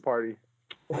 Everyone likes to party.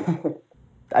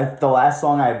 The last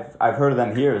song I've heard of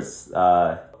them here is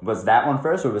was that one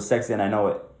first, or was Sexy and I Know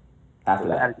It after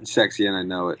that? Sexy and I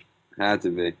Know It. Had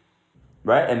to be.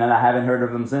 Right, and then I haven't heard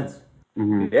of them since.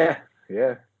 Mm-hmm.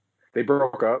 Yeah. They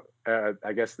broke up.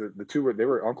 I guess the two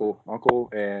were uncle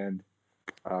and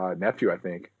nephew, I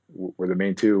think, were the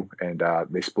main two, and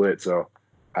they split. So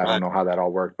I don't know how that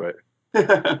all worked, but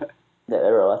yeah, they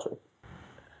were electric.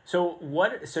 So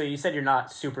you said you're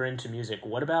not super into music.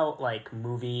 What about like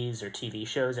movies or TV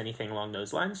shows, anything along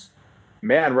those lines?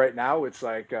 Man, right now it's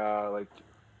like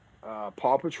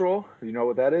Paw Patrol. You know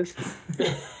what that is?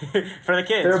 For the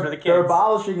kids. They're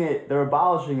abolishing it. They're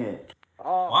abolishing it.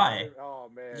 Oh, why? Oh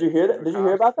man. Did you hear that? Did you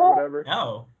hear about that? Whatever.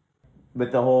 No.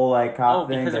 With the whole like cop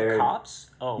thing. Because of cops?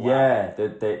 Oh wow. Yeah,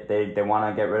 they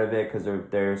want to get rid of it because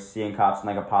they're seeing cops in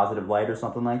like a positive light or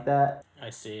something like that. I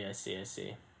see.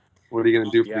 What are you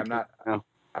gonna do? Yeah,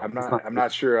 I'm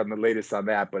not sure on the latest on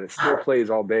that, but it still plays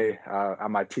all day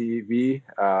on my TV.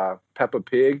 Peppa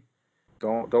Pig.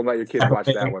 Don't let your kids watch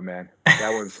that one, man.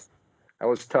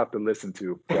 was tough to listen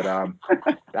to. But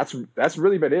that's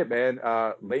really been it, man.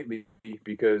 Lately,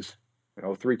 because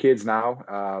 3 kids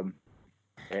now,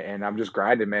 and I'm just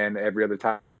grinding, man, every other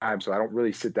time. So I don't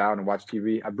really sit down and watch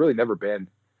TV. I've really never been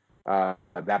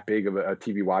that big of a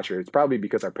TV watcher. It's probably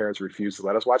because our parents refused to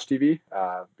let us watch TV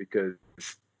because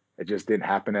it just didn't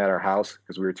happen at our house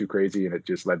because we were too crazy, and it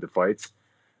just led to fights.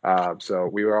 So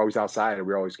we were always outside, and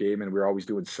we were always gaming. We were always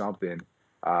doing something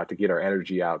to get our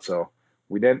energy out. So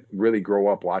we didn't really grow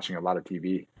up watching a lot of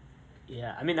TV.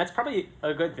 Yeah, I mean, that's probably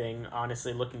a good thing,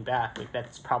 honestly, looking back. Like,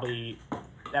 that probably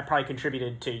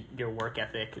contributed to your work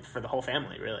ethic for the whole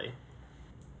family, really.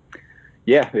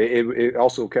 Yeah, it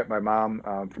also kept my mom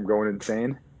from going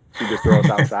insane. She just throw us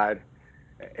outside.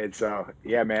 And so,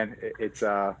 yeah, man, it's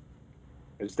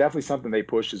definitely something they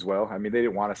pushed as well. I mean, they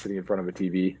didn't want us sitting in front of a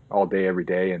TV all day, every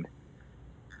day. And,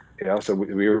 so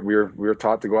we were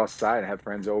taught to go outside and have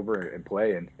friends over and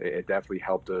play. And it definitely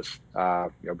helped us,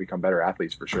 become better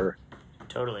athletes for sure.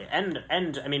 Totally.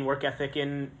 And I mean, work ethic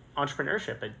in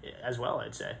entrepreneurship as well,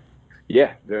 I'd say.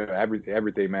 Yeah,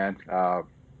 everything, man.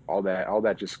 All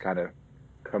that just kind of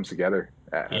comes together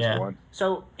as one.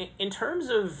 So in terms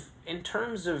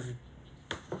of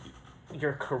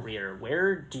your career,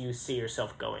 where do you see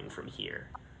yourself going from here?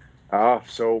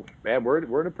 So man,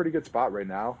 we're in a pretty good spot right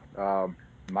now.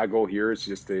 My goal here is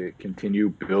just to continue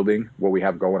building what we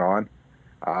have going on.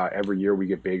 Every year we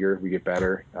get bigger, we get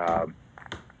better.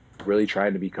 Really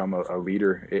trying to become a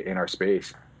leader in our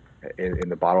space, in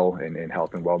the bottle and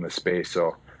health and wellness space.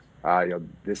 So,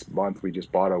 this month we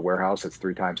just bought a warehouse that's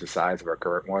 3 times the size of our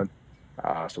current one.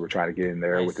 So we're trying to get in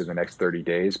there within the next 30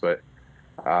 days. But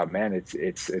man,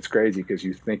 it's crazy because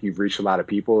you think you've reached a lot of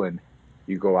people, and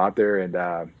you go out there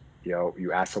and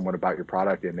you ask someone about your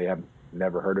product and they have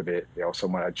never heard of it.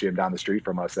 Someone at a gym down the street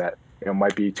from us that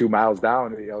might be 2 miles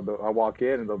down. I'll walk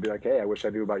in and they'll be like, "Hey, I wish I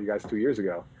knew about you guys 2 years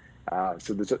ago."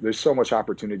 So there's so much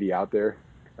opportunity out there.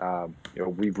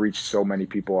 We've reached so many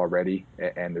people already,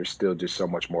 and there's still just so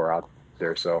much more out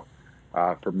there. So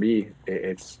for me,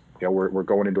 it's we're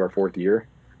going into our 4th year.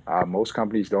 Most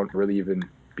companies don't really even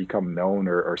become known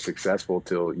or successful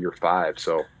till year 5.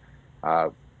 So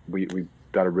we've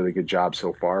done a really good job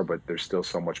so far, but there's still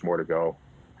so much more to go,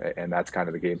 and that's kind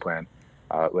of the game plan.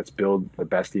 Let's build the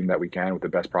best team that we can with the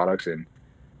best products and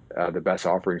the best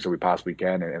offerings that we possibly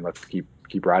can, and let's keep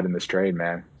riding this train,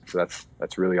 man. So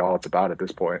that's really all it's about at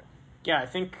this point. Yeah, I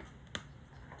think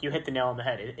you hit the nail on the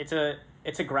head.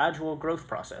 It's a gradual growth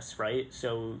process, right?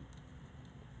 So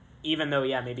even though,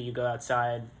 maybe you go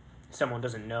outside, someone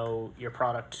doesn't know your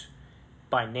product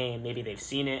by name, maybe they've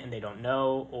seen it and they don't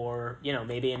know, or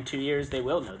maybe in 2 years they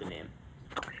will know the name.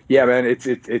 Yeah, man, it's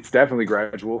definitely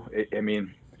gradual. I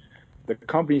mean, the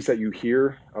companies that you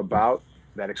hear about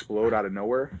that explode out of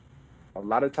nowhere, a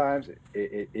lot of times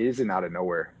it isn't out of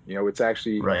nowhere. It's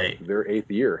actually their 8th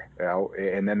year,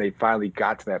 and then they finally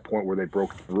got to that point where they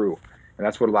broke through, and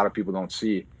that's what a lot of people don't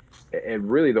see. And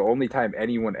really, the only time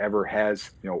anyone ever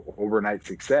has overnight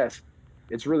success,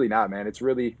 it's really not, man. It's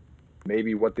really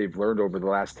maybe what they've learned over the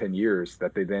last 10 years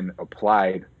that they then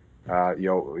applied.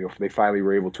 They finally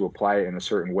were able to apply it in a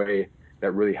certain way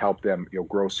that really helped them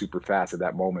grow super fast at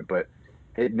that moment. But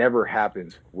it never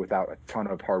happens without a ton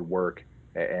of hard work,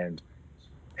 and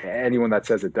anyone that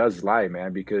says it does is lying,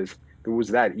 man, because if it was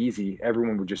that easy,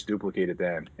 everyone would just duplicate it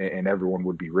then, and everyone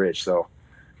would be rich. So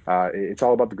it's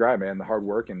all about the grind, man, the hard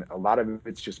work, and a lot of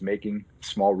it's just making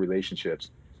small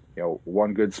relationships.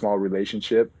 One good small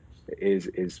relationship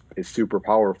is super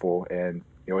powerful, and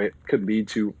it could lead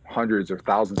to hundreds or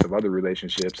thousands of other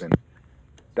relationships, and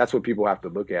that's what people have to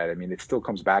look at. I mean, it still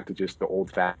comes back to just the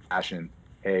old-fashioned,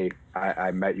 hey,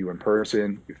 I met you in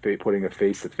person, putting a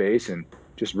face to face, and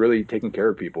just really taking care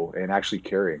of people and actually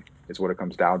caring is what it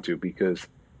comes down to, because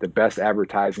the best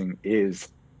advertising is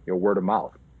word of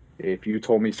mouth. If you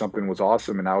told me something was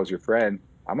awesome and I was your friend,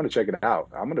 I'm going to check it out.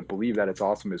 I'm going to believe that it's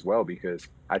awesome as well because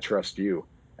I trust you.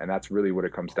 And that's really what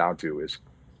it comes down to is,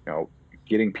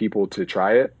 getting people to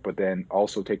try it, but then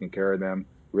also taking care of them,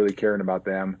 really caring about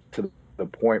them to the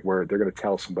point where they're going to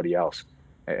tell somebody else.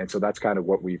 And so that's kind of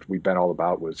what we've been all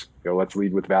about was, let's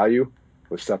lead with value,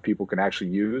 with stuff people can actually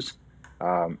use.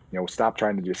 Stop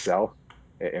trying to just sell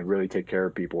and really take care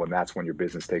of people. And that's when your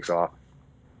business takes off.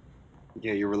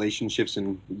 Yeah, your relationships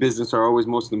and business are always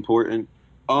most important.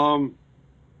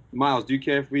 Miles, do you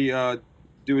care if we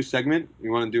do a segment?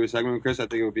 You want to do a segment with Chris? I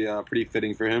think it would be pretty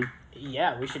fitting for him.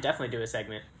 Yeah, we should definitely do a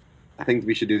segment. I think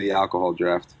we should do the alcohol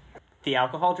draft. The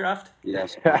alcohol draft?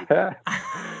 Yes.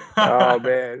 Oh,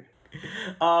 man.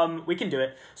 We can do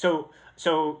it.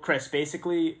 So Chris,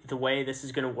 basically the way this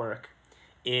is going to work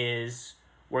is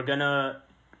we're going to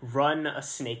run a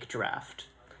snake draft,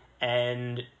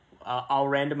 and I'll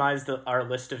randomize our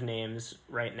list of names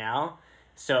right now.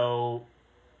 So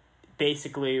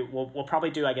basically, we'll probably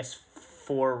do, I guess,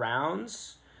 4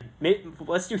 rounds.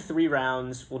 Let's do 3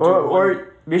 rounds. We'll do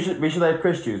or we should let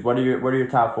Chris choose. What are your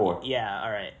top 4? Yeah,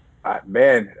 all right.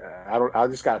 Man, I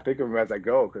just gotta think of them as I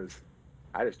go because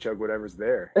I just chug whatever's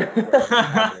there.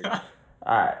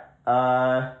 All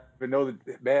right. But no,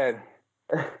 man,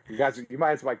 you guys, you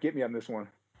might as well get me on this one.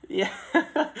 Yeah,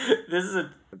 this is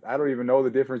I don't even know the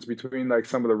difference between like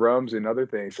some of the rums and other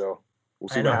things, so we'll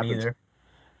see what happens. Either.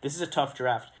 This is a tough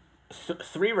draft.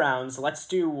 3 rounds. Let's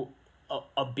do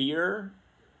a beer,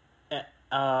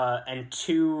 and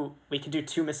 2. We can do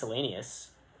 2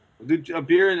 miscellaneous. Do a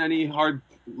beer and any hard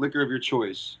liquor of your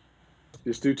choice.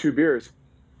 Just do 2 beers.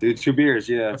 Do 2 beers,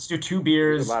 yeah. Let's do 2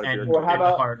 beers There's a lot of and, beer. Well, how and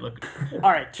about- hard liquor.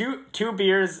 All right, two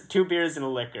beers and a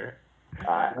liquor.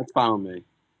 That's fine with me.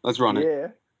 Let's run it. Yeah.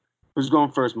 Who's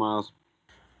going first, Miles?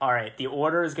 All right, the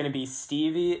order is going to be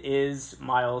Stevie, Iz,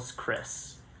 Miles,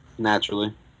 Chris.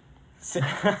 Naturally. So,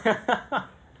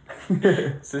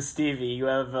 so Stevie, you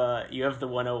have the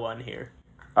 101 here.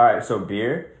 All right. So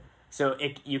beer. So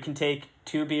you can take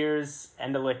 2 beers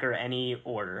and a liquor any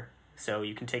order. So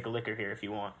you can take a liquor here if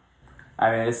you want.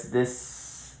 I mean,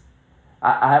 this.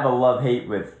 I have a love-hate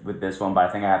with this one, but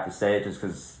I think I have to say it just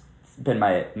because it's been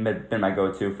my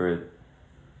go-to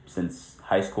since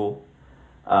high school.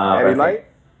 Heavy light?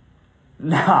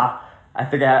 Nah, I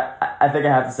think I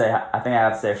have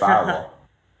to say Fireball.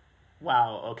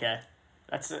 Wow. Okay,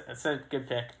 that's a good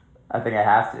pick. I think I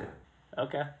have to.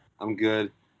 Okay. I'm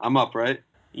good. I'm up, right?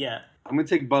 Yeah. I'm going to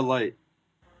take Bud Light.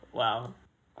 Wow.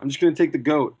 I'm just going to take the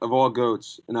GOAT of all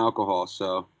goats in alcohol,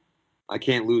 so I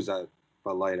can't lose that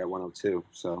Bud Light at 102,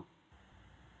 so.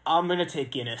 I'm gonna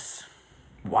take Guinness.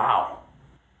 Wow.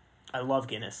 I love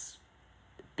Guinness.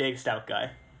 Big stout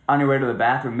guy. On your way to the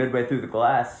bathroom, midway through the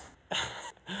glass.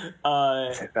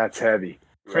 That's heavy.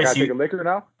 I Chris, gotta take a liquor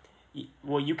now?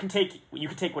 Well, you can take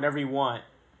whatever you want,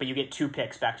 but you get 2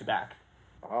 picks back to back.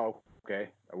 Oh, okay.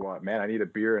 Well, man, I need a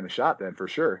beer and a shot then for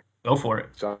sure. Go for it.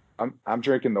 So I'm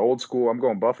drinking the old school. I'm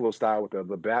going Buffalo style with the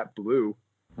Labatt Blue.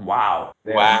 Wow.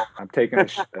 Then Wow. I'm taking a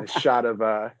shot of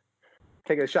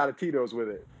Tito's with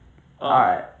it. All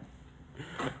right.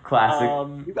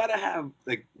 Classic. You got to have,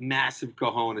 like, massive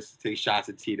cojones to take shots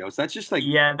at Tito's. That's just, like,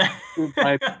 Yeah.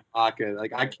 vodka.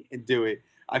 Like, I can't do it.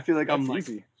 I feel like I'm, That's like,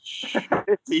 easy.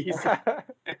 it's easy.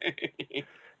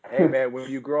 Hey man, when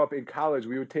you grow up in college,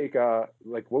 we would take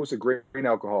like what was the grain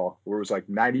alcohol where it was like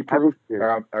 90 proof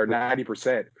or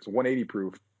 90%. It's 180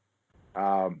 proof.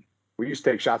 We used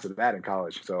to take shots of that in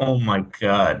college. So Oh my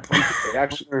God. it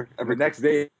actually the next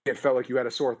day it felt like you had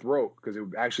a sore throat because it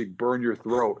would actually burn your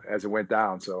throat as it went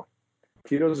down. So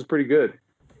Tito's is pretty good.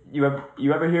 You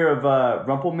ever hear of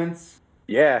Rumpelmints?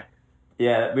 Yeah.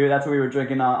 Yeah, that's what we were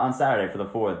drinking on Saturday for the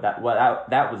 4th.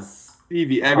 That was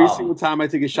Stevie, every Problem. single time I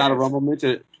take a shot of Yes. Rumble Mints,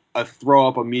 a throw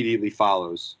up immediately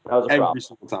follows. That was a problem. Every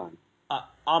single time.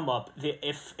 I'm up.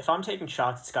 If I'm taking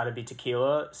shots, it's got to be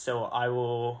tequila. So I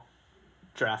will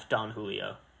draft Don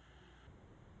Julio.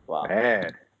 Wow.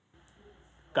 Man,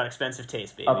 Got expensive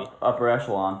taste, baby. upper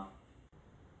echelon.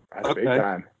 that's big Okay.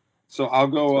 time. So I'll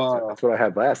go. That's what I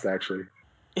had last actually.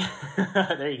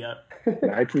 There you go.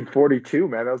 1942,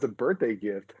 man. That was a birthday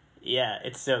gift. Yeah,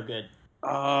 it's so good.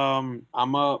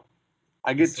 I'm up.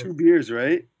 I get 2 beers,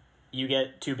 right? You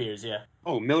get 2 beers, yeah.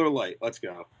 Oh, Miller Lite. Let's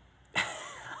go.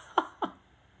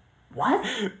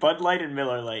 What? Bud Light and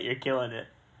Miller Lite, you're killing it.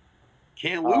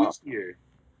 Can't lose here.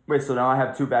 Wait, so now I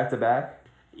have 2 back-to-back?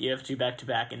 You have 2 back to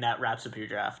back, and that wraps up your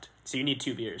draft. So you need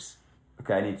 2 beers.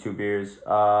 Okay, I need 2 beers.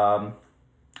 All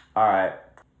right.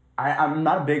 I'm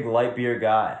not a big light beer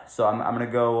guy, so I'm gonna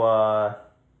go.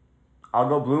 I'll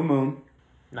go Blue Moon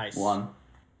Nice. 1,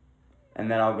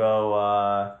 and then I'll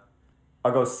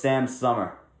go Sam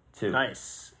Summer 2.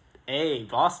 Nice. Hey,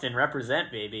 Boston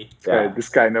represent, baby. Yeah. This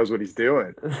guy knows what he's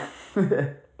doing.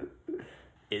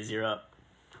 Is you're up.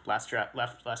 Last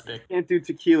pick. Can't do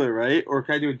tequila, right? Or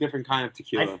can I do a different kind of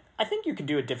tequila? I think you could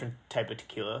do a different type of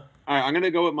tequila. All right, I'm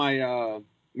gonna go with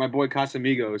my boy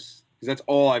Casamigos because that's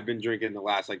all I've been drinking the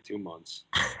last like 2 months.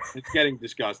 It's getting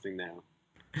disgusting now,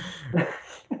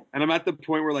 and I'm at the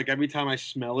point where like every time I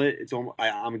smell it,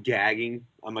 I'm gagging.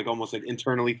 I'm like almost like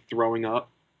internally throwing up.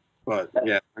 But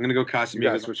yeah, I'm gonna go You gotta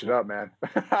Casamigos. switch it up, man.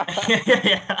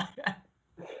 Yeah.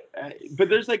 But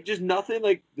there's like just nothing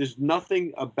like there's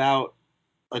nothing about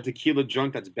a tequila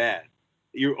drunk that's bad.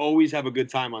 You always have a good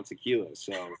time on tequila,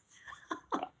 so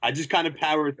I just kind of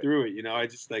power through it. I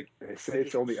just like They say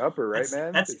it's only upper, right,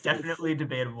 man? That's They say it's- definitely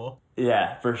debatable.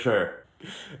 Yeah, for sure.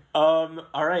 All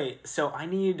right. So I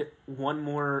need one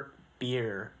more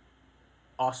beer.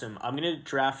 Awesome. I'm gonna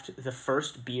draft the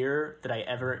first beer that I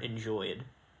ever enjoyed,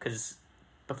 because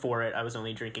before it I was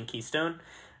only drinking Keystone.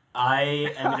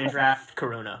 I am gonna draft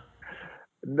Corona.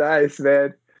 Nice,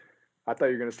 man. I thought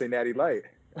you were gonna say Natty Light.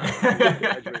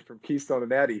 Graduate from Keystone to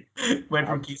Natty. Went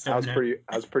from Keystone.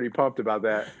 I was pretty pumped about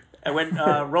that. I went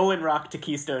Rolling Rock to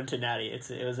Keystone to Natty.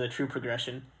 It was a true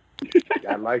progression.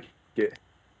 I like it.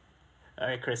 All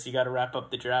right, Chris, you got to wrap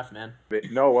up the draft, man. But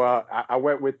no, I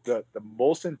went with the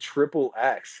Molson Triple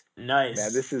X. Nice.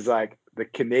 Man, this is like the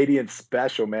Canadian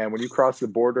special, man. When you cross the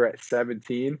border at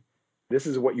 17, this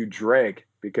is what you drank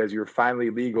because you're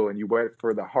finally legal and you went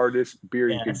for the hardest beer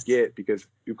you could get because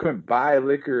you couldn't buy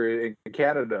liquor in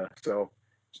Canada. So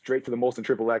straight to the Molson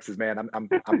Triple X's, man. I'm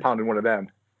pounding one of them.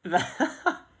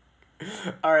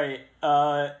 All right,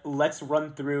 let's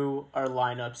run through our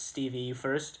lineups. Stevie, you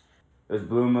first. There's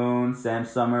Blue Moon, Sam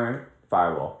Summer,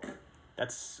 Firewall.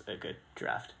 That's a good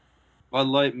draft. Bud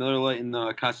Light, Miller Lite, and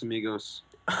Casamigos.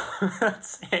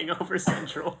 That's Hangover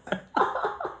Central.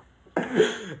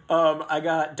 I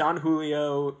got Don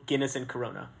Julio, Guinness, and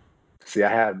Corona. See, I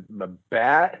had the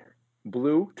Bat,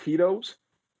 Blue, Tito's,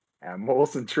 and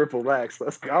Molson Triple X.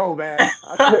 Let's go, man.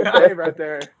 That's a good right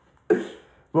there.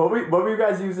 What were you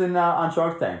guys using on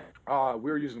Shark Tank?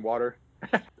 We were using water.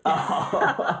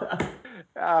 Oh,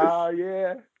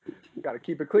 Yeah. Got to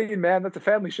keep it clean, man. That's a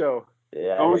family show.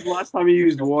 When was the last time you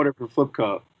used water for Flip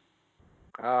Cup?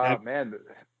 Man,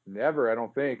 never. I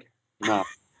don't think. No.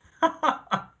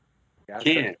 Yeah,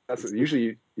 Can't. That's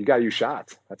usually you got to use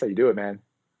shots. That's how you do it, man.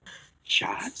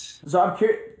 Shots. So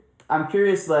I'm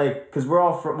curious, like, because we're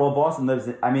all from, Boston lives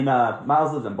in,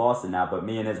 Miles lives in Boston now, but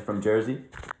me and Iz are from Jersey.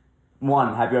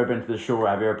 One, have you ever been to the shore?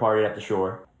 Have you ever partied at the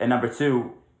shore? And number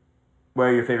two, where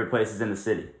are your favorite places in the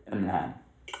city, in Manhattan?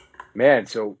 Man,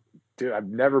 so, dude, I've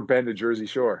never been to Jersey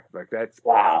Shore. Like, that's,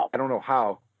 Wow. I don't know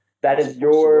how. That I was is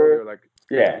supposed to go your there, like,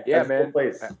 yeah, yeah, that's a cool man.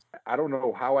 place. I don't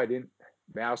know how I didn't.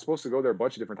 Man, I was supposed to go there a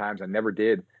bunch of different times. I never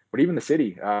did. But even the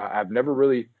city, I've been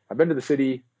to the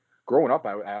city growing up.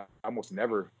 I almost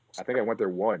never. I think I went there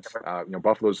once.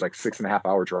 Buffalo's like 6.5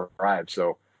 hour drive,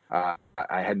 so I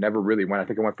had never really went. I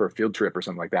think I went for a field trip or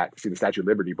something like that to see the Statue of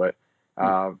Liberty. But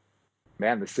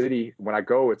man, the city, when I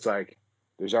go, it's like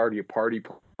there's already a party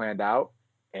planned out,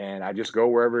 and I just go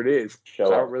wherever it is. Show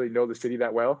So I up. don't really know the city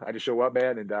that well. I just show up,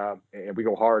 man, and we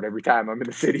go hard every time I'm in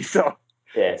the city. So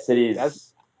Yeah, cities.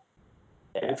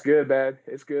 it's good, man.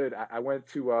 It's good. I went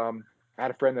to I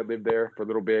had a friend that lived there for a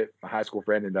little bit, my high school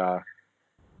friend, and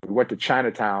we went to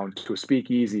Chinatown to a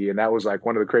speakeasy, and that was like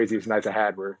one of the craziest nights I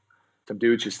had, where some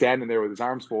dude's just standing there with his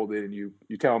arms folded, and you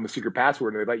tell him the secret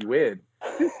password, and they let you in.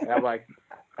 And I'm like,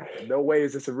 no way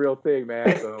is this a real thing,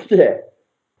 man. So Yeah.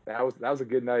 that was a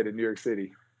good night in New York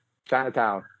City,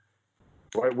 Chinatown,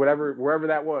 wherever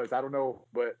that was. I don't know,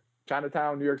 but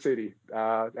Chinatown, New York City,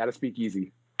 at a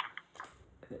speakeasy.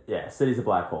 Yeah, city's a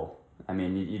black hole. I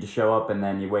mean, you just show up and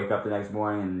then you wake up the next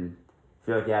morning and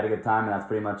feel like you had a good time, and that's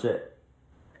pretty much it.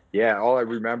 Yeah, all I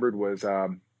remembered was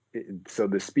so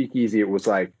the speakeasy, it was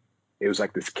like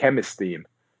this chemist theme.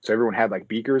 So everyone had like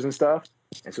beakers and stuff,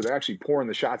 and so they're actually pouring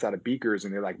the shots out of beakers,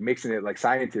 and they're like mixing it like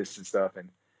scientists and stuff. And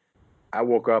I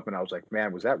woke up and I was like,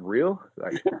 man, was that real?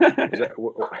 Like,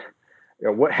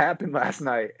 what happened last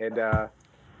night? And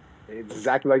it's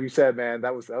exactly like you said, man.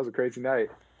 That was a crazy night.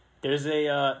 There's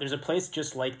a place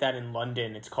just like that in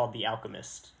London. It's called The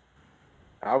Alchemist.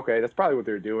 Okay, that's probably what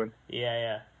they're doing.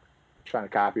 Yeah. Trying to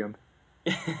copy them.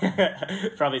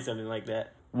 Probably something like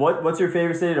that. What's your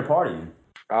favorite city to party in?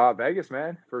 Vegas,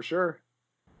 man, for sure.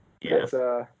 Yeah.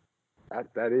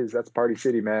 That's Party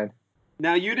City, man.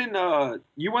 Now you didn't.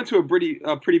 You went to a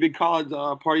pretty big college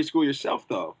party school yourself,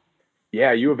 though.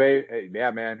 Yeah, U of A. Yeah,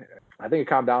 man. I think it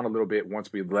calmed down a little bit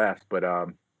once we left, but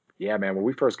yeah, man. When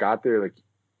we first got there, like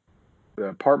the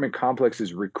apartment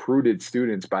complexes recruited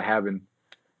students by having,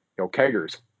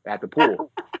 keggers at the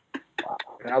pool.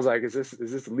 And I was like, is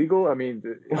this legal? I mean,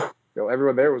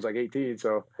 everyone there was like 18,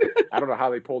 so I don't know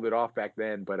how they pulled it off back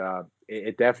then, but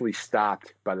it definitely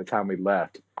stopped by the time we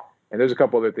left. And there's a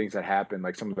couple other things that happened,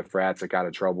 like some of the frats that got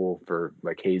in trouble for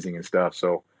like hazing and stuff.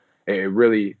 So it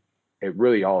really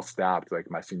all stopped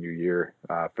like my senior year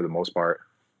for the most part.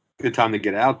 Good time to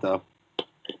get out, though.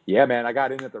 Yeah, man, I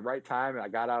got in at the right time and I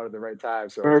got out at the right time,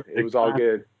 so Perfect. it was all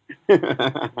good.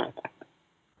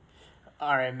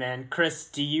 All right, man. Chris,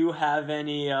 do you have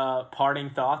any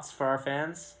parting thoughts for our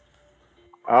fans?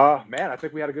 Man, I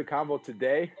think we had a good combo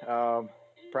today.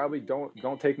 Probably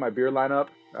don't take my beer lineup.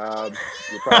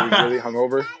 You're probably really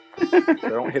hungover, so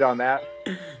don't hit on that.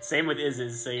 Same with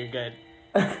Iz's, so you're good.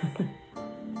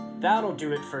 that'll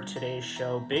do it for today's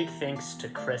show. Big thanks to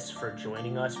Chris for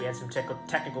joining us. We had some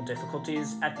technical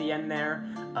difficulties at the end there,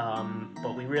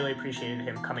 but we really appreciated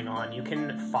him coming on. You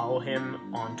can follow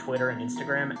him on Twitter and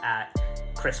Instagram at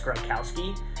Chris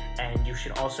Gronkowski, and you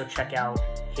should also check out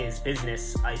his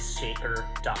business,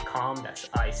 iceshaker.com. That's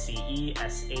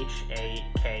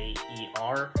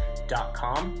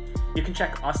ICESHAKER.com. You can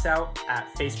check us out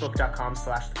at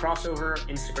facebook.com/thecrossover,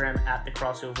 Instagram at The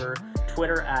Crossover,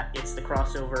 Twitter at It's The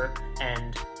Crossover,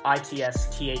 and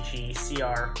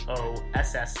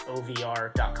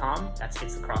ITSTHECROSSOVR.com. That's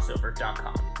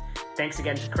itsthecrossover.com. Thanks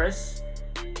again to Chris.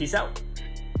 Peace out.